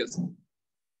ত্বরণে গেছে,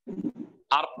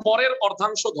 আর পরের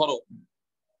অর্ধাংশ ধরো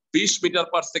 20 মিটার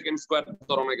পার সেকেন্ড স্কয়ার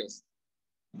ত্বরণে গেছে।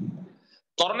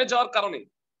 ত্বরণে যাওয়ার কারণে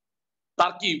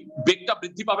তার কি বেগটা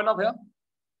বৃদ্ধি পাবে না ভাইয়া?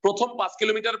 প্রথম 5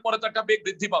 কিলোমিটার পরে তো একটা বেগ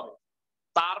বৃদ্ধি পাবে,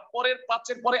 তারপরের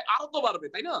 5-এর পরে আরো তো বাড়বে,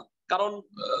 তাই না? কারণ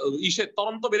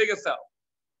ত্বরণ তো বেড়ে গেছে। আর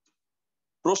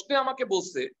প্রশ্নে আমাকে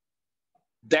বলছে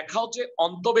দেখাও যে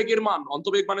অন্তবেগের মান,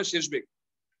 অন্তবেগ মানে শেষ বেগ,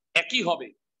 একই হবে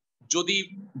যদি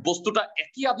বস্তুটা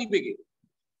একই আদিবেগে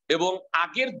এবং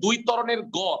আগের 2 ত্বরণের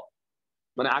গড়,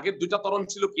 মানে আগের 2টা ত্বরণ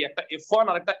ছিল কি, একটা F1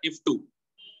 আর একটা F2,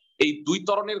 এই 2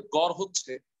 ত্বরণের গড়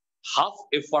হচ্ছে হাফ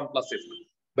F1 প্লাস F2।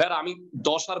 ভাইয়া আমি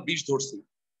 10 আর 20 ধরছি,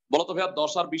 বলতো ভাইয়া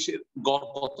 10 আর 20 এর গড়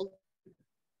কত?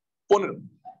 15।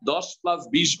 10 প্লাস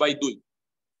 20 বাই 2।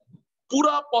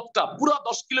 পুরা পথটা, পুরা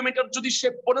 10 কিলোমিটার যদি সে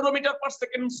 15 মিটার পার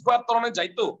সেকেন্ড স্কয়ার ত্বরণে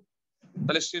যাইতো,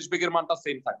 তাহলে শেষ বেগের মানটা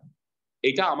সেম থাকে।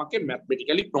 এটা আমাকে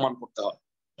ম্যাথমেটিক্যালি প্রমাণ করতে হবে।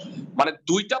 মানে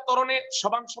 2টা ত্বরণে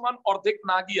সমান সমান অর্ধেক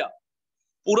না গিয়া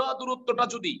পুরা দূরত্বটা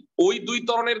যদি ওই 2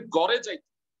 ত্বরণের গড়ে যাইতো,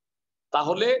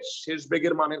 তাহলে শেষ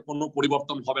বেগের মানের কোনো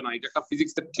পরিবর্তন হবে না। এটা একটা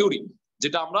ফিজিক্সের থিওরি,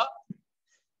 যেটা আমরা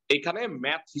এখানে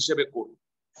ম্যাথ হিসেবে করি।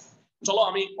 চলো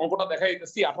আমি অঙ্কটা দেখাই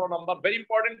দিতেছি। 18 নাম্বার, ভেরি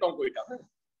ইম্পর্টেন্ট অঙ্ক এটা।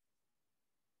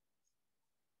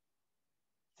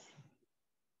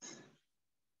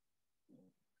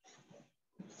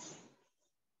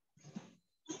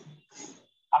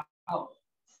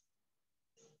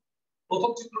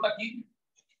 প্রথম চিত্রটা কি?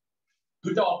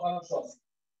 2টা অর্ধাংশ আছে,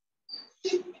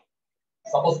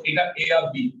 সাপোজ এটা A আর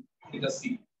B, এটা C।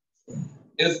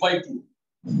 S/2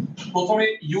 প্রথমে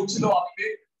U ছিল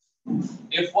আদিবেগ,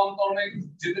 F1 ত্বরণে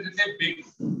যেতে যেতে বেগ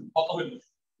কত হলো?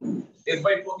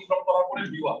 S/2 অতিক্রম করার পরে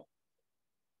V1।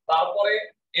 তারপরে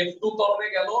F2 ত্বরণে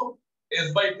গেল,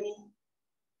 S/2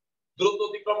 দূরত্ব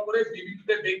অতিক্রম করে V2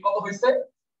 তে বেগ কত হয়েছে?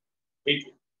 V2।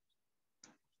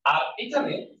 আর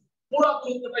এখানে পুরো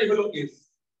দূরত্বটাই হলো S।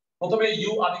 প্রথমে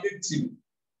U আদিবেগ ছিল,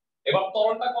 এবার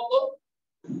ত্বরণটা কত?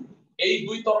 এই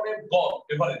 2 ত্বরণের গড়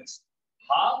average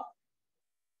half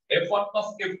F1 plus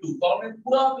F2। ত্বরণের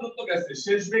পুরো দূরত্ব গেছে,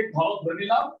 শেষ বেগ ধরে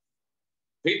নিলাম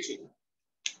V3।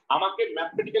 আমাকে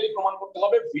ম্যাথমেটিক্যালি প্রমাণ করতে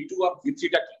হবে V2 আর V3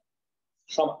 টা কি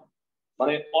সমান।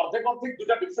 মানে অর্ধেক অর্ধেক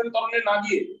 2টা ডিফারেন্ট ত্বরণে না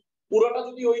গিয়ে পুরোটা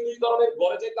যদি ওই 2 ত্বরণের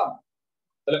গড়ে যেতাম,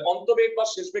 তাহলে অন্তবেগ বা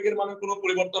শেষ বেগের মানে কোনো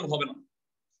পরিবর্তন হবে না।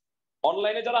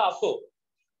 অনলাইনে যারা আসো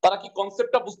তারা কি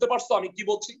কনসেপ্টটা বুঝতে পারছো আমি কি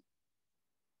বলছি?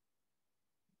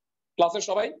 ক্লাসের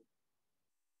সবাই?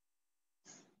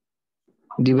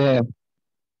 জি ভাইয়া।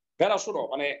 ভাইরা শোনো,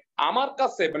 মানে আমার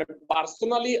কাছে, মানে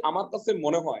পার্সোনালি আমার কাছে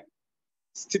মনে হয়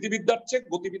স্থিতিবিদ্যার চেয়ে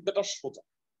গতিবিদ্যাটা সোজা।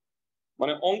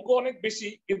 মানে অঙ্ক অনেক বেশি,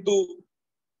 কিন্তু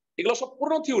এগুলো সব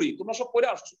পুরনো থিওরি, তোমরা সব পড়ে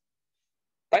আসছো,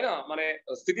 তাই না? মানে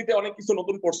স্থিতিতে অনেক কিছু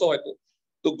নতুন পড়ছো হয়তো,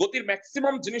 তো গতির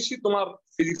ম্যাক্সিমাম জিনিসই তোমার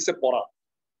ফিজিক্সে পড়া।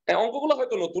 হ্যাঁ, অঙ্কগুলো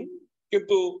হয়তো নতুন,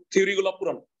 কিন্তু থিওরি গুলো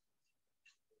পুরানো।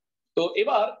 তো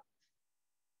এবার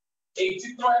এই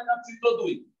চিত্র 1 আর চিত্র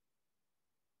 2,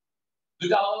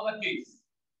 দুইটা আলাদা আলাদা কেস।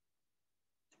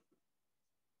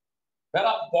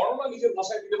 যারা বর্ণনা নিজের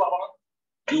ভাষায় দিতে পারবা না,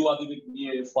 ইউ আদিবেগ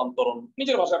নিয়ে সন্তরণ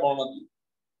নিজের ভাষায় বর্ণনা দিই,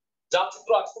 যা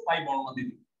চিত্র আসতো তাই বর্ণনা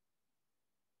দিই।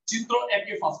 চিত্র 1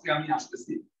 এ ফার্স্টে আমি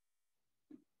আসতেছি।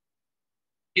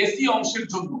 এসি অংশের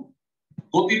জন্য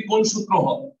গতির কোন সূত্র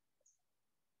হবে?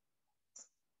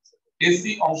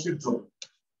 এসি অংশের জন্য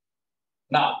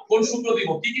না কোন সূত্র দিব,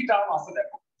 কি কি টার্ম আছে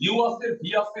দেখো, ইউ আছে, ভি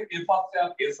আছে, এফ আছে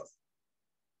আর এস আছে।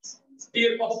 টি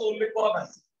এর কথা তো উল্লেখ করা নাই,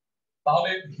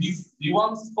 তাহলে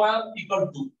v1 square equal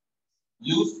to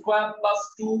u square plus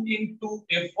 2 into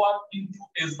f1 into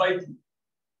s/2।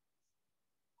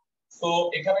 So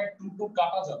এখানে 2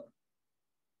 কাটা যাবে,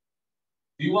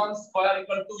 v1 square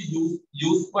equal to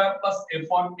u square plus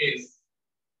f1 s,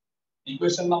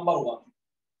 equation number 1।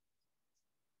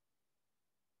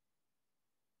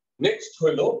 Next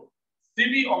হলো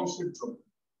সিবি অংশের জন্য।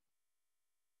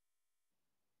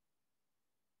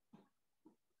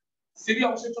 সিবি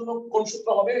অংশের জন্য কোন সূত্র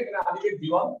হবে, এখানে আদি বেগ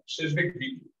v1 শেষ বেগ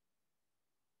v2,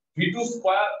 v2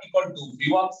 square equal to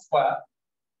v1 square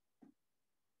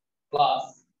plus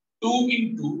 2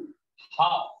 into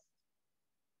half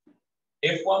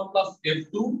f1 plus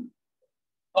f2,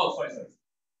 sorry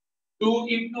 2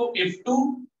 into f2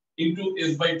 into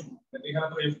s/2, এখানে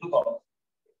তো f2 পাবো,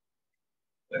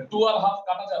 2 আর হাফ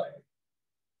কাটা যাবে,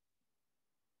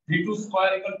 v2 square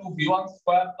equal to v1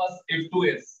 square plus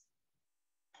f2s।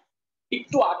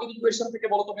 একটু আগের ইকুয়েশন থেকে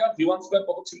বলো তো ভাইয়া v1 স্কয়ার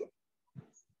কত ছিল,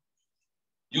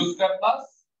 u square plus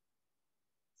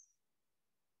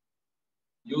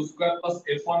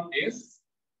f1s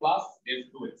plus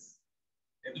f2s,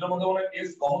 এর মধ্যে মনে হয় s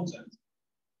কমন যায়,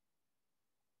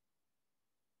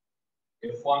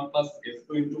 f1 plus f2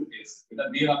 into s, এটা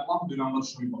দিয়ে রাখলাম 2 নম্বর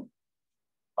সমীকরণ।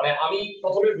 মানে আমি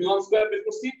প্রথমে v1 স্কয়ার বের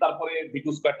করছি, তারপরে v2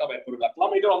 স্কয়ারটা বের করে রাখলাম,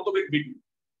 এটার অন্তবেগ v2।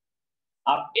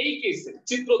 আর এই কেসে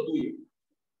চিত্র 2 এ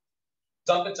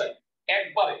জানতে চাই,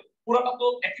 একবারে পুরোটা তো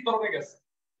একই ধরনের গেছে,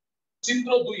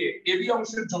 চিত্র 2 এ এবি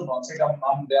অংশের জন্য আছে, এটা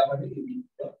নাম দেয়া হবে এবি।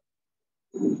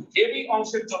 এবি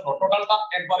অংশের জন্য টোটালটা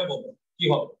একবারে বলবো কি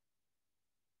হবে,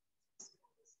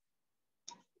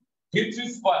 v3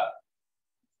 square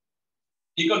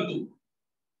equal to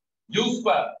u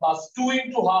square plus 2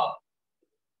 into half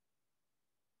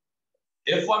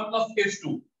f1 plus h2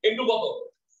 into কত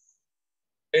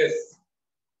s,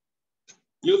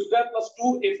 u square plus 2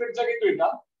 f এর জায়গায় তো এটা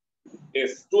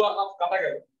s, 2 আর হাফ কাটা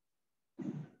গেল।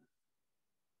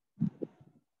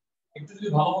 একটু যদি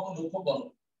ভালো মতো লক্ষ্য করো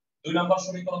 2 নম্বর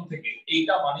সমীকরণ থেকে,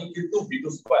 এইটা মানে কিন্তু v2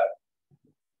 স্কয়ার,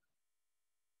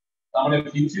 তার মানে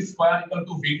v3 square equal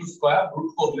to v2 square root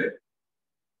করলে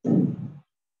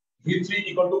v3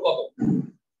 ইকুয়াল টু কত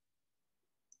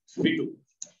v2।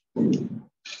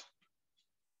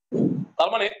 তার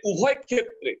মানে উভয়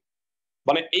ক্ষেত্রে,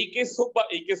 মানে এই কেস হোক বা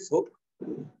এই কেস হোক,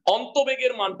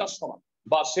 অন্তবেগের মানটা সমান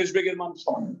বা শেষ বেগের মান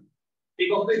সমান, এই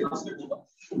কথাই লাস্টে বললাম।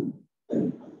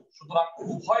 সুতরাং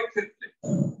উভয় ক্ষেত্রে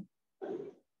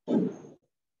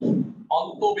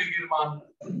অন্তবেগের মান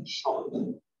সমান।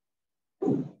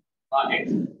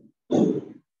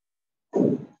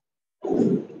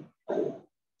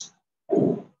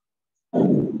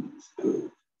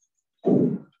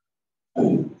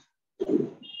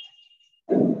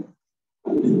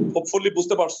 হোপফুলি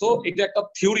বুঝতে পারছো, এটা একটা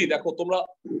থিওরি। দেখো তোমরা,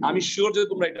 আমি শিওর যে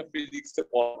তোমরা এটা ফিজিক্সে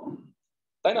পড়ো,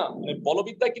 তাই না? মানে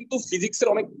বলবিদ্যায় কিন্তু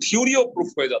ফিজিক্সের অনেক থিওরিও প্রুফ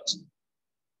হয়ে যাচ্ছে।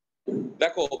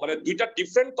 দেখো মানে দুইটা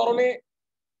ডিফারেন্ট ত্বরণে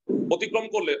অতিক্রম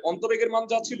করলে অন্তবেগের মান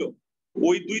যা ছিল,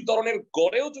 ওই দুই ত্বরণের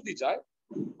গড়েও যদি যায়,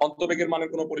 অন্তবেগের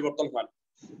মানের কোনো পরিবর্তন হয় না।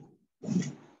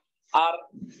 আর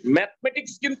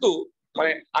ম্যাথমেটিক্স কিন্তু,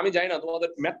 মানে আমি জানি না, তোমাদের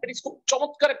ম্যাথমেটিক্স খুব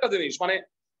চমৎকার একটা জিনিস, মানে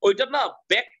ওইটার না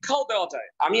ব্যাখ্যাও দেওয়া যায়।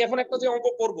 আমি এখন একটা যে অঙ্ক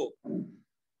করব,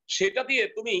 সেটা দিয়ে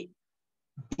তুমি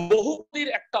বহুপদীর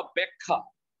একটা ব্যাখ্যা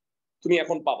তুমি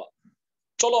এখন পাবা।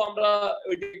 চলো আমরা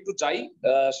ওইটা একটু যাই,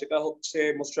 সেটা হচ্ছে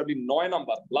মোস্ট প্রবাবলি 9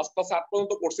 নাম্বার, লাস্ট ক্লাসে 8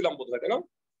 পর্যন্ত পড়ছিলাম বোধহয়, তাই না?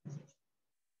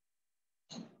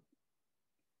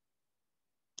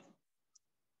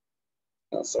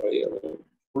 সরি,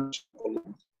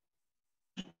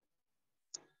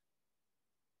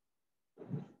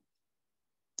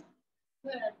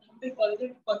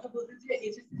 কলেজের কথা বলতে যে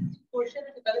এইচএসসি কোশ্চেন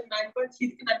আছে, তাহলে 9.3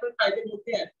 থেকে 9.5 এর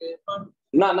মধ্যে আসবে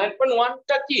না। 9.1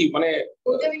 টা কি মানে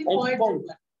ওটা কি পয়েন্ট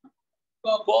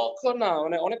না,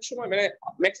 মানে অনেক সময় মানে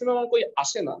ম্যাক্সিমাম অঙ্কই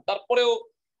আসে না, তারপরেও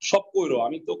সব কইরো,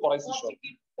 আমি তো করাইছি সব।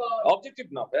 অবজেক্টিভ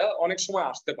না ভাইয়া, অনেক সময়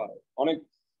আসতে পারে, অনেক,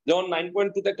 যেমন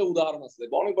 9.2 তে একটা উদাহরণ আছে,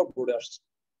 অনেকবার পড়ে আসছে,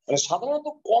 মানে সাধারণত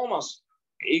কম আসে।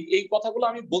 এই কথাগুলো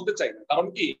আমি বলতে চাই না, কারণ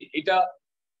কি এটা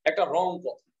একটা রং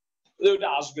কথা, ওইটা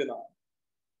আসবে না,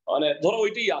 মানে ধরো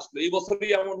ওইটাই আসলো, এই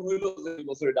বছরই এমন হইলো যে এই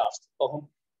বছর এটা আসছে তখন।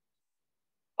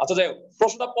 আচ্ছা যাই হোক,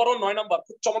 প্রশ্নটা পড়ো 9 নাম্বার,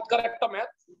 খুব চমৎকার একটা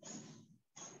ম্যাথ।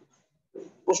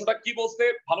 প্রশ্নটা কি বলতে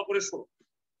ভালো করে শোনো।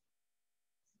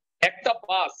 একটা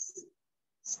বাস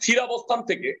স্থির অবস্থান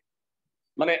থেকে,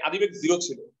 মানে আদিবেগ 0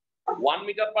 ছিল, 1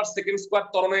 মিটার পার সেকেন্ড স্কয়ার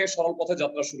ত্বরণে সরল পথে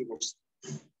যাত্রা শুরু করছে।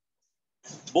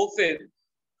 বলতে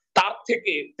তার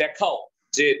থেকে দেখাও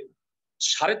যে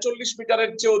 ৪৫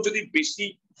 মিটারের চেয়েও যদি বেশি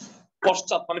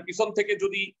পশ্চাৎ মানে পিছন থেকে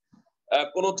যদি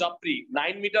কোনো যাত্রী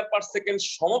 9 মিটার পার সেকেন্ড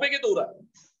সমবেগে দৌড়ায়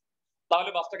তাহলে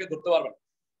বাসটাকে ধরতে পারবে না।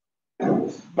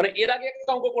 মানে এর আগে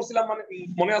একটা অঙ্ক করছিলাম, মানে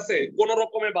মনে আছে, কোন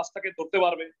রকমে বাসটাকে ধরতে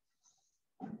পারবে।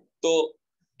 তো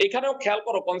এখানেও খেয়াল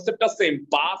করো কনসেপ্টটা সেম,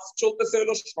 বাস চলতেছে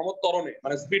হলো সমত্বরণে,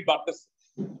 মানে স্পিড বাড়তেছে,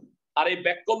 আর এই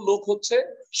ব্যাককল লোক হচ্ছে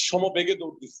সমবেগে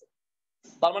দৌড় দিচ্ছে।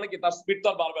 তার মানে কি তার স্পিড তো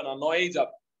আর বাড়বে না, নয়েই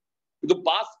যাবে। কিন্তু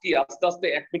বাস কি আস্তে আস্তে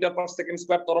 1 মিটার পার সেকেন্ড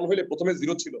স্কয়ার ত্বরণ হইলে প্রথমে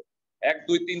 0 ছিল, 1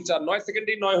 2 3 4 9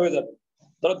 সেকেন্ডেই 9 হয়ে যাবে।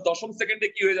 ধরো দশম সেকেন্ডে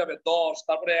কি হয়ে যাবে 10,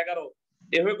 তারপরে 11,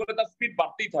 এভাবে করে তার স্পিড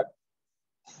বাড়তেই থাকে।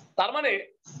 তার মানে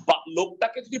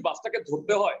লোকটাকে যদি বাসটাকে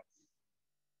ধরতে হয়,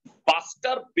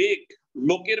 বাসটার বেগ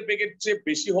লোকের বেগের চেয়ে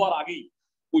বেশি হওয়ার আগেই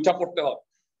উঠা পড়তে হবে,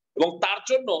 এবং তার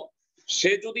জন্য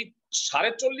সে যদি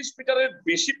 ৪৫ মিটারের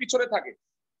বেশি পিছনে থাকে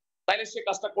তাহলে সে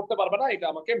কাজটা করতে পারবে না। এটা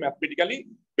আমাকে ম্যাথমেটিক্যালি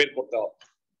বের করতে হবে।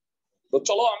 তো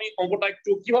চলো আমি অঙ্কটা একটু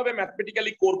কিভাবে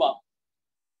ম্যাথমেটিক্যালি করবা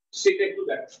সেটা একটু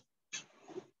দেখো।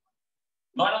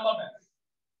 9 নাম্বার ম্যাথ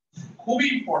খুবই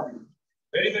important,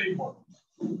 very very important.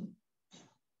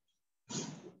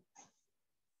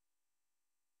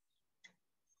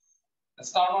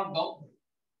 Star mark দাও।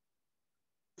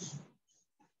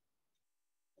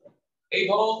 এই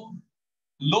ধরো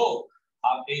লোক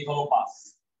আর এই ধরো বাস,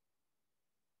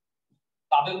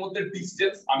 তাদের মধ্যে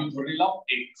ডিসটেন্স আমি ধরে নিলাম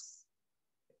x।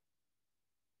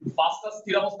 বাসটা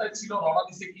স্থির অবস্থায় ছিল, রওনা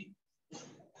দিছে কি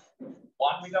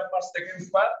 1 মিটার পার সেকেন্ড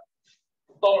স্কয়ার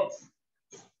ত্বরণ,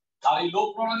 আর এই লোক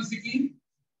রওনা দিছে কি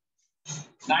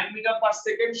 9 মিটার পার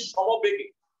সেকেন্ড সমবেগে।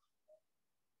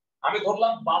 আমি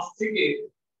ধরলাম বাস থেকে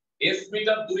s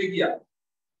মিটার দূরে গিয়া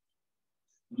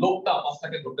লোকটা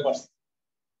বাসটাকে ধরতে পারছে,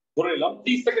 ধরে নিলাম t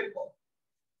সেকেন্ড পর।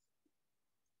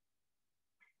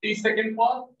 t সেকেন্ড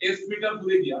পর s মিটার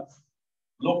দূরে গিয়া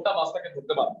লোকটা বাসটাকে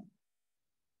ধরতে পারবে।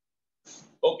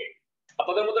 ওকে,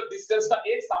 আপনাদের মধ্যে ডিসটেন্সটা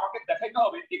x, আমাকে দেখাইতে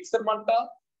হবে x এর মানটা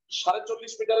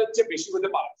 ৪৫ মিটারের চেয়ে বেশি হতে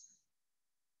পারে।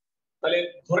 তাহলে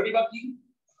ধরে নিবা কি,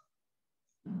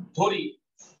 ধরি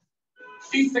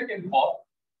t সেকেন্ড পর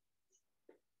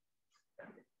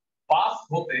বাস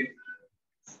হতে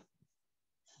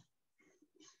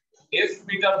s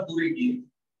মিটার দূরে গিয়ে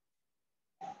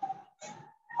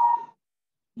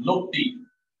লোকটি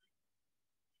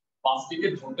বাসটিকে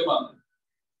ধরতে পারবে।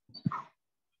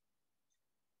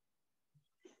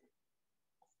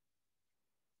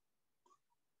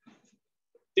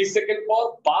 সেকেন্ড পর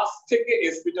বাস থেকে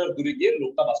s মিটার দূরে গিয়ে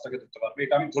লোকটা বাসটাকে ধরতে পারবে,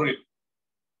 এটা আমি ধরে নিলাম।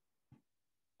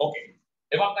 ওকে,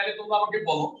 এবার তাহলে তোমরা আমাকে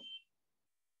বলো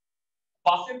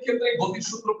বাসের ক্ষেত্রে গতির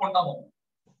সূত্র কোনটা হবে?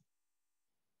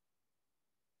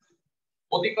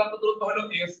 অতিক্রান্ত দূরত্ব হলো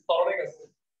s, ত্বরণে গেছে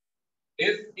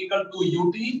s equal to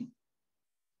ut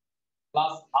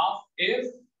plus half s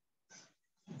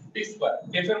t square,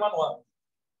 f এর মান 1,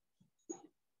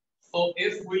 so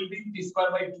s will be t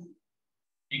square by 2,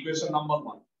 equation number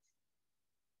 1।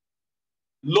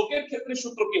 লোকের ক্ষেত্রে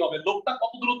সূত্র কি হবে? লোকটা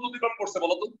কত দূরত্ব অতিক্রম করছে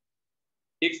বলো তো?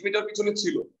 x মিটার পিছনে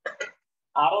ছিল,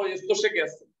 আরো s তো সে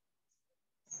গেছে,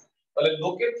 তাহলে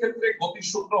লোকের ক্ষেত্রে গতির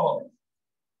সূত্র হবে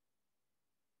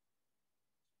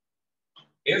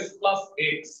s plus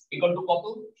x equal to কত?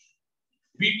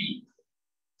 vt।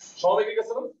 সমবেগে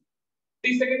গেছে না,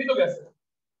 30 সেকেন্ডই তো গেছে,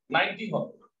 90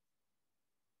 হবে।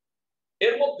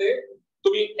 এর মধ্যে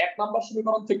তুমি 1 নাম্বার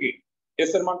সমীকরণ থেকে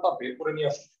s এর মানটা বের করে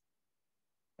নিয়ে আসো।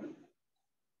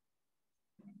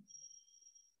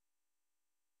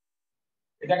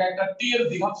 এটাকে একটা t এর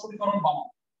দ্বিঘাত সমীকরণ বানাও,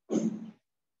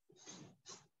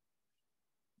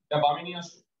 এটা বামে নিয়ে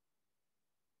আসো।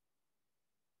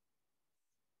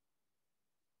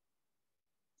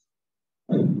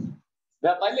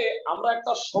 তাইলে আমরা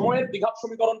একটা সময়ের দ্বিঘাত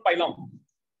সমীকরণ পাইলাম।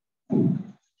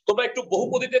 তোমরা একটু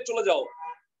বহুপদীতে চলে যাও,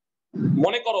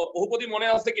 মনে করো বহুপদী মনে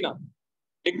আছে কিনা,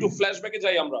 একটু ফ্ল্যাশব্যাকে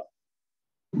যাই।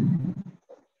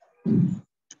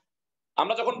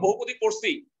 আমরা যখন বহুপদী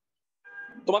পড়ছি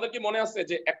তোমাদের কি মনে আছে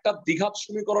যে একটা দ্বিঘাত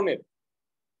সমীকরণের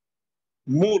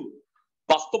মূল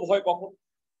বাস্তব হয় কখন?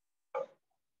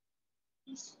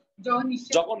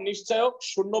 যখন নিশ্চয়ক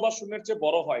শূন্য বা শূন্যের চেয়ে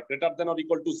বড় হয়, greater than or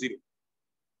equal to 0।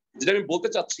 যেটা আমি বলতে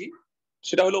চাচ্ছি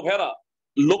সেটা হলো ভাইরা,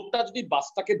 লোকটা যদি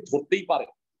বাসটাকে ধরতেই পারে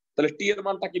তাহলে টি এর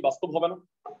মানটা কি বাস্তব হবে না?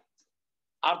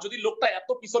 আর যদি লোকটা এত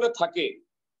পিছনে থাকে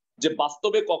যে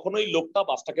বাস্তবে কখনোই লোকটা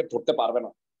বাসটাকে ধরতে পারবে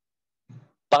না,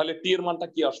 তাহলে টি এর মানটা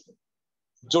কি আসবে?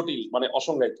 জটিল, মানে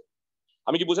অসংজ্ঞায়িত।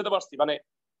 আমি কি বুঝাতে পারছি? মানে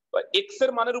এক্স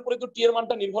এর মানের উপরে তো টি এর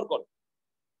মানটা নির্ভর করে।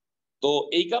 তো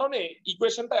এই কারণে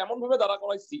ইকুয়েশনটা এমন ভাবে দাঁড়া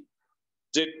করাইছি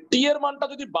যে টি এর মানটা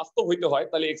যদি বাস্তব হইতে হয়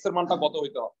তাহলে এক্স এর মানটা কত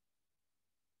হইতে হবে?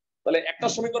 তাহলে একটা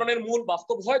সমীকরণের মূল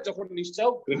বাস্তব হয় যখন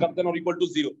নিশ্চয়ক greater than or equal to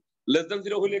 0, less than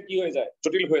 0 হলে কি হয়ে যায়?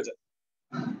 জটিল হয়ে যায়।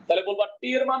 তাহলে বলবা টি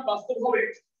এর মান বাস্তব হবে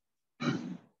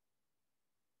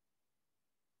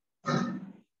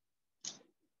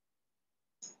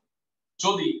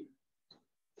যদি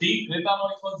d greater than or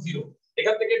equal 0,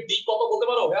 এখান থেকে d কত বলতে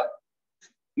পারো ভাইয়া?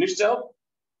 নিশ্চয়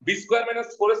b square minus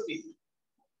 4ac,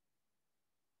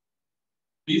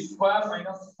 b square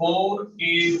minus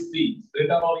 4ac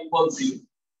greater than or equal 0,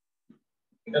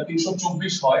 এটা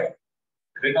 324 হয়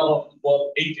greater than or equal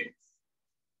 8x,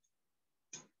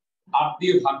 8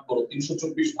 দিয়ে ভাগ করো,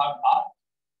 324 ভাগ 8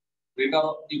 greater than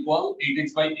or equal 8x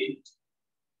by 8,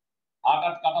 8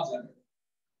 8 কাটা যায়,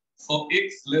 so x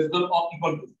less than or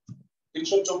equal to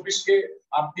 324 কে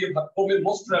 8 দিয়ে ভাগ করলে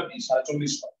মোস্ট প্রবাবলি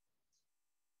 45 হয়।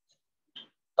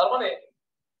 তার মানে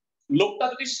লোকটা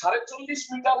যদি 45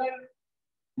 মিটারের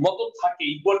মতো থাকে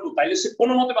ইকুয়াল টু, তাইলে সে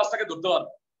কোনো মতে বাসটাকে ধরতে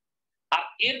পারবে। আর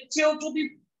এর চেয়েও যদি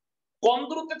কম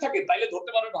দূরত্বে থাকে তাইলে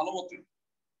ধরতে পারবে ভালো মতো,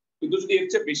 কিন্তু যদি এর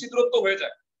চেয়ে বেশি দূরত্ব হয়ে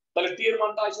যায় তাহলে টি এর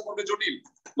মানটা এসে পড়বে জটিল,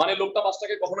 মানে লোকটা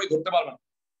বাসটাকে কখনোই ধরতে পারবে না।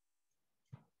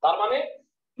 তার মানে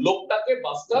লোকটাকে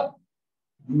বাসটা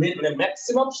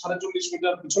ম্যাক্সিমাম 45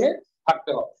 মিটার পিছনে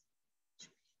থাকতে হবে।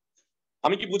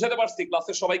 আমি কি বুঝাতে পারছি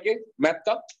ক্লাসের সবাইকে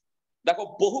ম্যাথটা? দেখো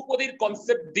বহুপদীর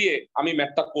কনসেপ্ট দিয়ে আমি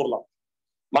ম্যাথটা করলাম,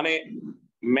 মানে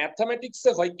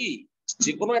ম্যাথমেটিক্সে হয় কি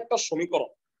যে কোনো একটা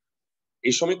সমীকরণ,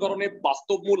 এই সমীকরণে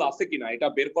বাস্তব মূল আছে কিনা এটা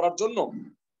বের করার জন্য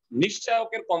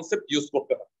নিশ্চয়কের কনসেপ্ট ইউজ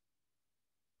করতে হয়।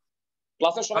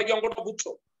 ক্লাসের সবাই কি অঙ্কটা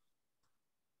বুঝছো?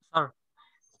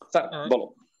 স্যার স্যার বলো।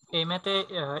 এই ম্যাথে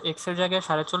এক্স এর জায়গায়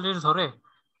 45 ধরে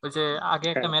ওই যে আগে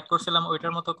একটা ম্যাথ করছিলাম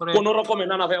ওইটার মতো করে কোন রকমে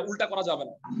না না ভাই, উল্টা করা যাবে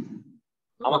না।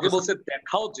 আমাকে বলছে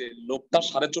দেখাও যে লোকটা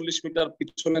 45 মিটার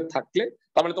পিছনে থাকলে,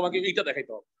 তার মানে তোমাকে এইটা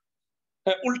দেখাইতে হবে।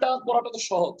 হ্যাঁ, উল্টা করাটা তো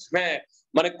সহজ। হ্যাঁ,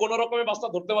 মানে কোন রকমে বাসটা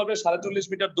ধরতে পারবে 45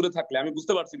 মিটার দূরে থাকলে, আমি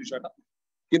বুঝতে পারছি বিষয়টা,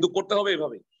 কিন্তু করতে হবে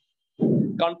এইভাবে,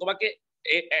 কারণ তোমাকে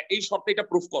এই শর্তে এটা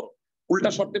প্রুফ করো,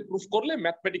 উল্টা শর্তে প্রুফ করলে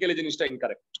ম্যাথমেটিক্যালি জিনিসটা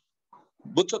ইনকারেক্ট।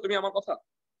 বুঝছো তুমি আমার কথা?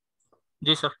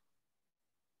 জি স্যার।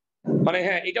 মানে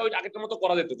হ্যাঁ, এটা ওই আগের মতো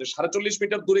করা যেত যে 45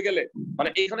 মিটার দূরে গেলে মানে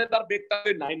এইখানে তার বেগটা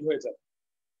 9 হয়ে যায়,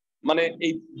 মানে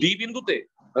এই বি বিন্দুতে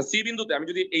সি বিন্দুতে আমি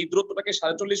যদি এই দূরত্বটাকে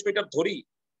 45 মিটার ধরি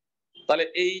তাহলে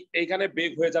এইখানে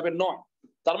বেগ হয়ে যাবে 9।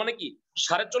 তার মানে কি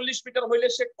 45 মিটার হইলে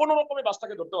সে কোন রকমে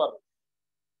বাসটাকে ধরতে পারবে,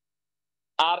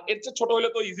 আর এর চেয়ে ছোট হইলে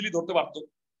তো ইজিলি ধরতে পারতো।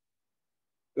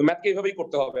 ম্যাথকে এইভাবেই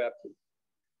করতে হবে আর কি।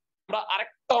 আমরা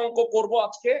আরেকটা অঙ্ক করব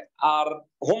আজকে, আর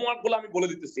হোমওয়ার্ক গুলো আমি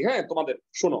বলে দিতেছি। হ্যাঁ, তোমাদের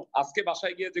শোনো, আজকে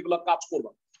বাসায় গিয়ে যেগুলো কাজ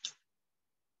করবা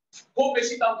খুব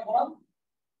বেশি দাম দিব না,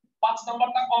 5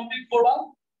 নাম্বারটা কমপ্লিট করবা,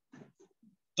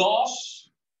 10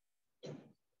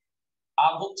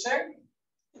 আর হচ্ছে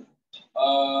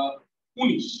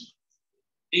 19,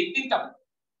 এই তিনটা,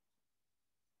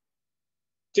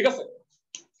 ঠিক আছে?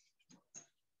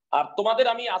 আর তোমাদের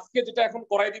আমি আজকে যেটা এখন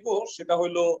করাই দিব সেটা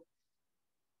হলো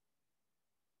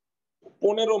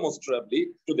 15 মোস্ট প্রবাবলি,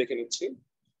 একটু দেখে নিচ্ছি,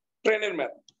 ট্রেনের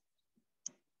ম্যাথ।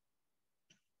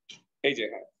 এই যে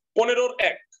হ্যাঁ 15-র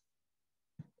 1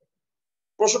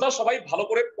 প্রশ্নটা সবাই ভালো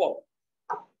করে পড়ো।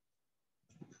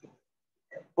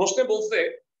 প্রশ্নে বলছে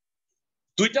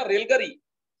দুইটা রেলগাড়ি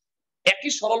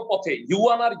একই সরল পথে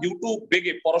U1 আর U2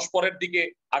 বেগে পরস্পরের দিকে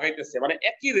আগাইতেছে, মানে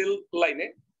একই রেল লাইনে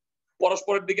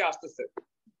পরস্পরের দিকে আসতেছে।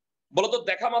 বলতো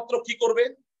দেখা মাত্র কি করবে?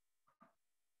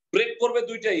 ব্রেক করবে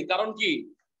দুইটাই, কারণ কি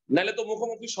নাইলে তো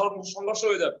মুখোমুখি সংঘর্ষ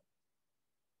হয়ে যাবে।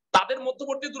 তাদের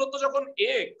মধ্যবর্তী দূরত্ব যখন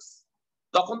x,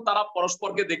 তখন তারা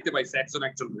পরস্পরকে দেখতে পাইছে একজন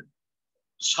একজনের,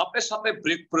 সাথে সাথে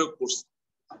ব্রেক প্রয়োগ করছে।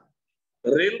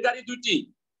 রেলগাড়ি দুইটি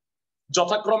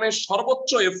যথাক্রমে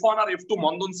সর্বোচ্চ F1 আর F2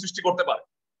 মন্দন সৃষ্টি করতে পারে,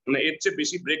 মানে এর চেয়ে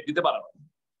বেশি ব্রেক দিতে পারে না।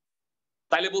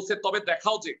 তাইলে বলছে তবে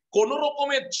দেখাও যে কোন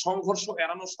রকমের সংঘর্ষ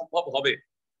এড়ানো সম্ভব হবে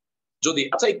যদি,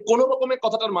 আচ্ছা এই কোন রকমের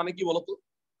কথাটার মানে কি বলতো?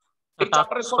 এই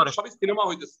চ্যাপ্টারে সবই সিনেমা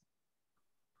হইতেছে,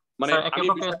 মানে আমি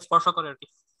স্পর্শ করে আর কি।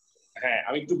 হ্যাঁ,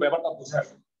 আমি একটু ব্যাপারটা বুঝাই।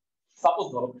 সাপোজ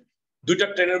ধরো দুইটা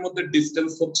ট্রেনের মধ্যে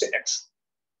ডিসটেন্স হচ্ছে 100,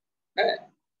 হ্যাঁ,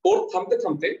 ওর থামতে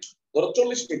থামতে ধরো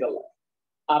 40 মিটার লাগে,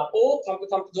 আর ও থামতে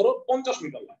থামতে ধরো 50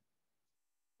 মিটার লাগে,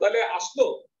 তাহলে আসলো,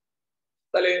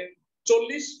 তাহলে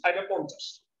 40 আর 50,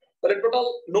 তাহলে টোটাল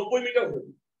 90 মিটার হলো।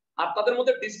 আর তাদের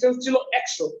মধ্যে ডিসটেন্স ছিল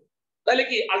 100, তাহলে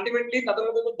কি আলটিমেটলি তাদের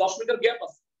মধ্যে 10 মিটার গ্যাপ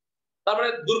আছে, তার মানে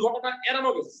দুর্ঘটনা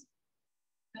এড়ানো গেছে।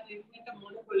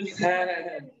 হ্যাঁ হ্যাঁ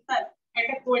হ্যাঁ,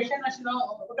 একটা কোয়েশ্চেন আসলে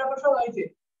ওটা অবশ্য হয়েছে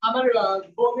আমার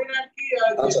বোনের আর কি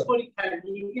পরীক্ষা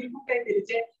এরকম টাইপের,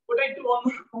 যে ওটা একটু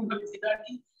অন্যরকম হয়েছে আর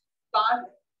কি। তার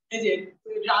এই যে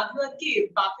রাজু আর কি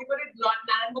বাসে করে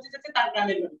নারায়ণগঞ্জে যাচ্ছে তার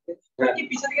গ্রামের বাড়িতে, কি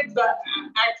পিছন থেকে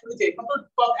অ্যাড হয়েছে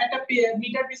একটা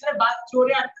মিটার পিছনে বাস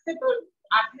চড়ে আসছে, তো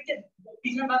আসলে কি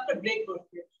পিছনে বাসটা ব্রেক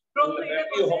করছে,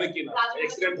 হবে কিনা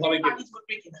অ্যাক্সিডেন্ট হবে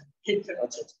কিনা।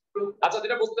 আচ্ছা,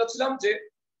 যেটা বলতে চাচ্ছিলাম যে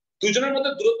দুইজনের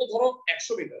মধ্যে দূরত্ব ধরো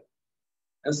 100 মিটার,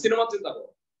 সিনেমা চিন্তা করো,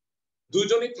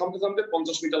 দুইজনই থামতে থামতে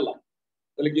 50 মিটার লাগে,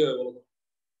 তাহলে কি হবে বলো?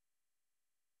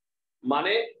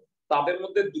 মানে তাদের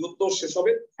মধ্যে দূরত্ব শেষ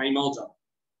হবে, থাইমাও যাবে।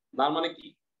 তার মানে কি,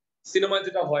 সিনেমায়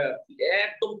যেটা হয় আর কি,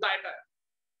 একদম টাইটা।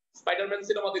 স্পাইডারম্যান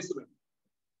সিনেমা দেখছিলেন?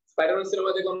 স্পাইডারম্যান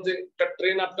সিনেমা দেখলাম যে একটা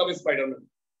ট্রেন আটকাবে স্পাইডারম্যান,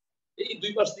 এই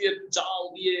দুই পাশ দিয়ে জাল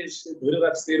দিয়ে ধরে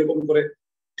রাখছে এরকম করে,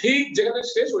 ঠিক যেখানে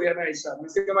শেষ ওইখানে আইসা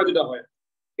সিনেমা যেটা হয়,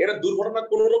 এরা দুর্ঘটনা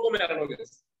কোন রকমে এড়ানো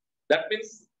গেছে। দ্যাট মিনস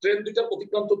ট্রেন দুইটার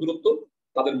অতিক্রান্ত দূরত্ব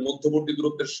তাদের মধ্যবর্তী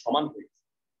দূরত্বের সমান হয়ে গেছে।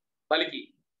 তাহলে কি,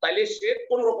 তাইলে সে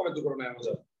কোন রকমের দুর্ঘটনা এড়ানো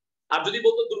যাবে। আর যদি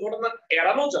বলতো দুর্ঘটনা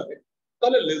এড়ানো যাবে,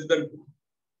 তাহলে লেস দেন,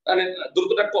 মানে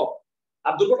দূরত্বটা কম।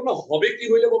 আর দুর্ঘটনা হবে কি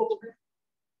হইলে বলতো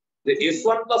যে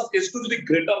S1 প্লাস S2 যদি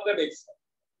গ্রেটার দেন x,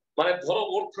 মানে ধরো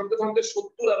ওর থামতে থামতে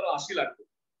 70 আর 80 লাগবে,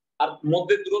 আর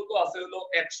মধ্যে দূরত্ব আছে হলো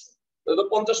 100, তাহলে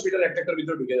 50 মিটার একটার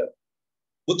ভিতরে ঢুকে যাবে।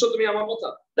 বুঝছো তুমি আমার কথা?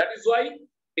 That is Y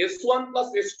S1 plus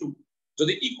S2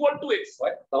 যদি ইকুয়াল টু x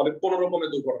হয়, তাহলে কোন রকমের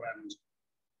দুর্ঘটনা এড়ানো যাবে।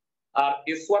 আর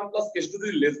S1 প্লাস S2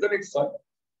 যদি লেস দেন x হয়,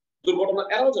 দুর্ঘটনা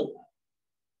এড়ানো যাবে।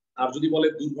 আর যদি বলে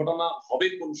দুর্ঘটনা হবে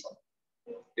কোন সময়,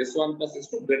 S1 plus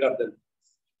S2 greater than.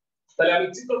 তাহলে আমি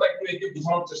চিত্রটা একটু এঁকে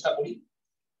বোঝানোর চেষ্টা করি।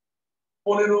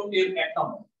 15 এর 1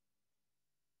 নম্বর,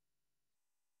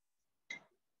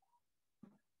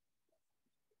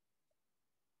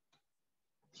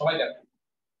 সবাই দেখো,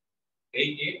 এই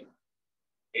এ,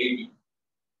 এই বি,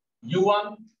 U1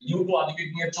 U2 আদিকে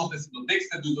নিয়ে চলতেছিল,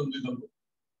 দেখছে দুজন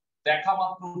দেখা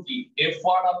মাত্র কি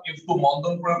F1 আর F2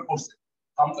 মন্দন প্রয়োগ করছে,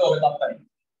 থামতে হবে তাড়াতাড়ি,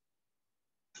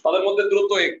 তাদের মধ্যে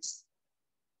দূরত্ব x।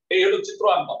 এই হলো চিত্র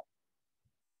আঁকা।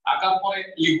 আঁকার পরে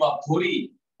লিখবা ধরি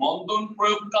মন্দন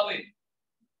প্রয়োগকালে,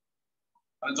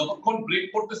 মানে যতক্ষণ ব্রেক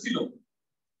করতেছিল,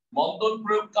 মন্দন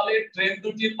প্রয়োগকালে ট্রেন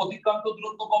দুটির অতিক্রান্ত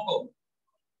দূরত্ব কত?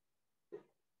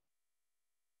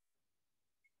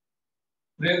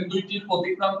 ট্রেন দুইটির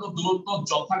অতিক্রান্ত দূরত্ব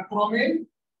যথাক্রমে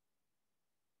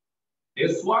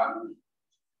S1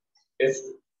 S2।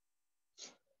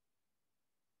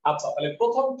 আচ্ছা, তাহলে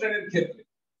প্রথম ট্রেনের ক্ষেত্রে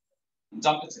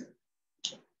জানতে চাই,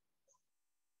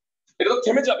 এটা তো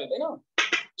থেমে যাবে তাই না,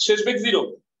 শেষ বেগ 0,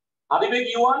 আদি বেগ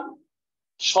U1,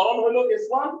 সরণ হলো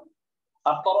S1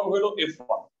 আর ত্বরণ হলো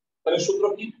F1। তাহলে সূত্র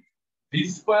কি, v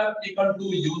square equal to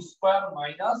u square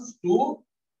minus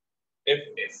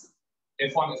 2fs,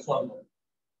 f1 s1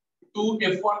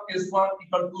 2f1 s1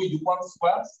 equal to u1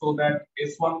 square, so that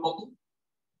s1 কত,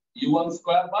 u1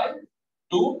 স্কয়ার বাই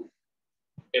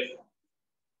 2f1।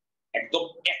 একদম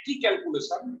একই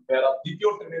ক্যালকুলেশন যারা দ্বিতীয়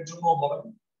ট্রেনের জন্য বলেন,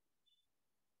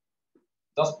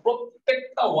 জাস্ট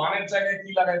প্রত্যেকটা 1 এর জায়গায়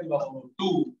কি লাগাই দিবা,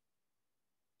 2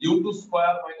 u2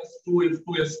 square minus 2f2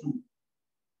 s2,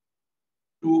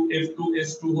 2f2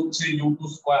 s2 হচ্ছে u2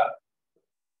 square,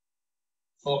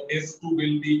 so s2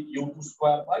 will be u2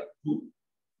 square by 2।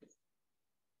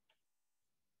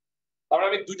 তাহলে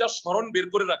আমি দুইটা সরণ বের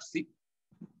করে রাখছি।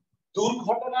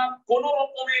 দুর্ঘটনা কোন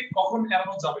রকমে কখন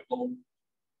এড়ানো যাবে,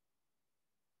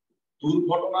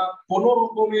 দুর্ঘটনা কোন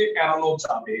রকমে এড়ানো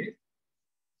যাবে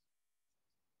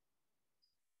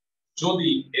যদি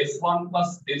s1 plus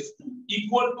s2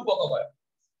 equal to কত হয়,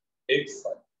 x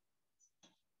হয়।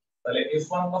 তাহলে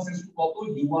s1 plus s2 কত,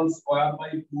 u1 square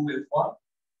by 2f1,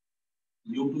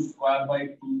 u2 square by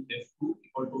 2f2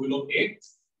 equal to হলো x।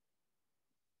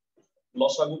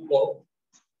 লসাগু করো,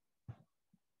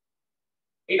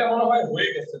 এটা মনে হয় হয়ে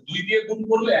গেছে, 2 দিয়ে গুণ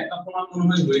করলে একটা প্রমাণ মনে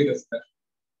হয় হয়ে গেছে।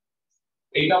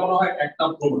 এইটা মনে হয় একটা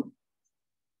প্রমাণ,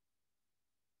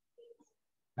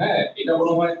 হ্যাঁ এটা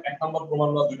মনে হয় 1 নম্বর প্রমাণ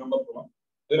বা 2 নম্বর প্রমাণ,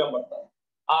 2 নম্বরটা।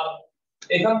 আর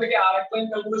এখান থেকে আরেকটা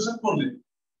ক্যালকুলেশন করলে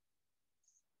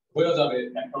হয়ে যাবে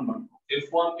 1 নম্বর,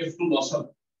 f1 f2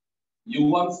 লসাগু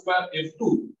u1 square f2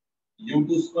 u2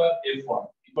 square f1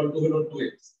 equal to হলো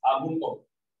 2x। আর গুণ করো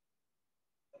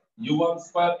u1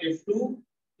 square f2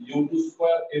 u2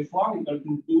 square f1 equal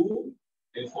to 2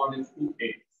 f1 f2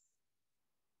 x।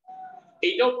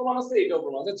 এইটাও প্রমাণ আছে, এইটাও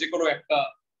প্রমাণ আছে, যে কোনো একটা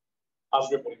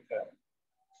আসবে পরীক্ষায়।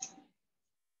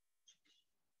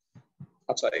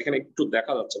 আচ্ছা, এখানে একটু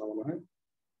দেখা যাচ্ছে না মনে হয়,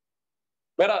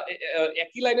 বেরা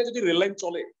একই লাইনে যদি রেল লাইন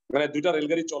চলে, মানে দুইটা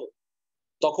রেলগাড়ি চলে,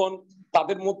 তখন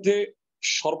তাদের মধ্যে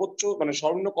সর্বোচ্চ মানে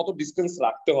সর্বনিম্ন কত ডিসটেন্স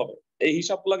রাখতে হবে, এই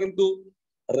হিসাবগুলো কিন্তু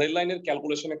রেল লাইনের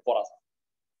ক্যালকুলেশনে করা যায়।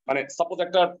 মানে সাপোজ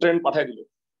একটা ট্রেন পাঠিয়ে দিল,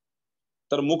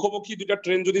 তার মুখোমুখি দুইটা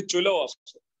ট্রেন যদি চলেও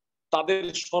আসছে, তাদের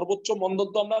সর্বোচ্চ মন্দন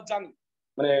তো আমরা জানি,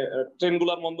 মানে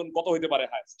ট্রেনগুলোর মন্দন কত হইতে পারে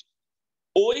হাইয়েস্ট,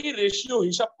 ওই রেশিও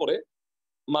হিসাব করে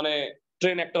মানে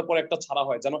ট্রেন একটার পর একটা ছাড়া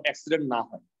হয় যেন অ্যাক্সিডেন্ট না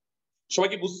হয়। সবাই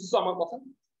কি বুঝতেছো আমার কথা?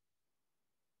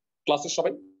 ক্লাসের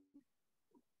সবাই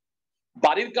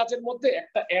বাড়ির কাজের মধ্যে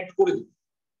একটা অ্যাড করে দিই,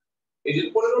 এই যে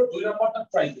 15 2 নাম্বারটা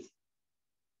ট্রাই করি,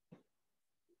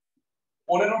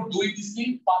 15 2 দিছি,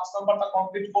 5 নাম্বারটা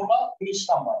কমপ্লিট করবা, 19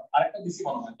 নাম্বার, আরেকটা দিছি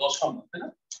মনে হয় 10 নাম্বার, তাই না?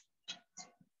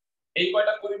 এই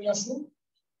কয়টা করে নিয়ে আসুন,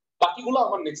 বাকিগুলো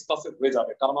আমার নেক্সট ক্লাসে হয়ে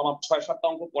যাবে, কারণ আমার 6-7টা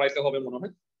অঙ্ক পড়াইতে হবে মনে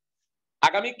হয়।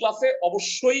 আগামী ক্লাসে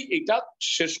অবশ্যই এটা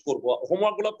শেষ করব।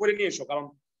 হোমওয়ার্ক গুলো করে নিয়ে এসো, কারণ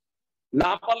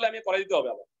না পারলে আমি করাই দিতে হবে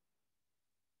আবার।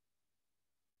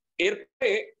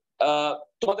 এরপরে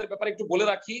তোমাদের ব্যাপারে একটু বলে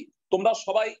রাখি, তোমরা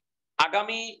সবাই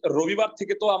আগামী রবিবার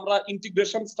থেকে তো আমরা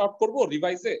ইন্টিগ্রেশন স্টার্ট করব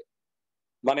রিভাইজে,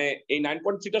 মানে এই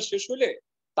 9.3টা শেষ হইলে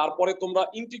তারপরে তোমরা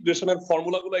ইন্টিগ্রেশনের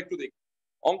ফর্মুলাগুলো একটু দেখো।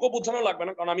 অঙ্ক বোঝানো লাগবে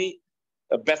না, কারণ আমি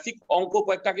বেসিক অঙ্ক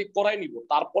কয়েকটাকে করাই নিব,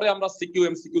 তারপরে আমরা সিকিউ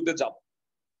এমসিকিউ তে যাব।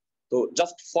 তো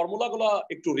জাস্ট ফর্মুলাগুলো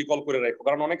একটু রিকল করে রাখো,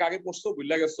 কারণ অনেক আগে পড়ছো,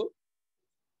 ভুলে গেছো।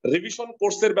 রিভিশন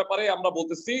কোর্সের ব্যাপারে আমরা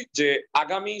বলতেছি যে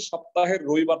আগামী সপ্তাহের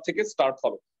রবিবার থেকে স্টার্ট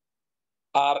হবে,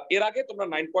 আর এর আগে তোমরা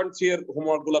 9.3 এর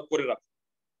হোমওয়ার্ক গুলো করে রাখো।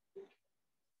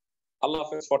 আল্লাহ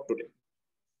হাফেজ ফর টুডে।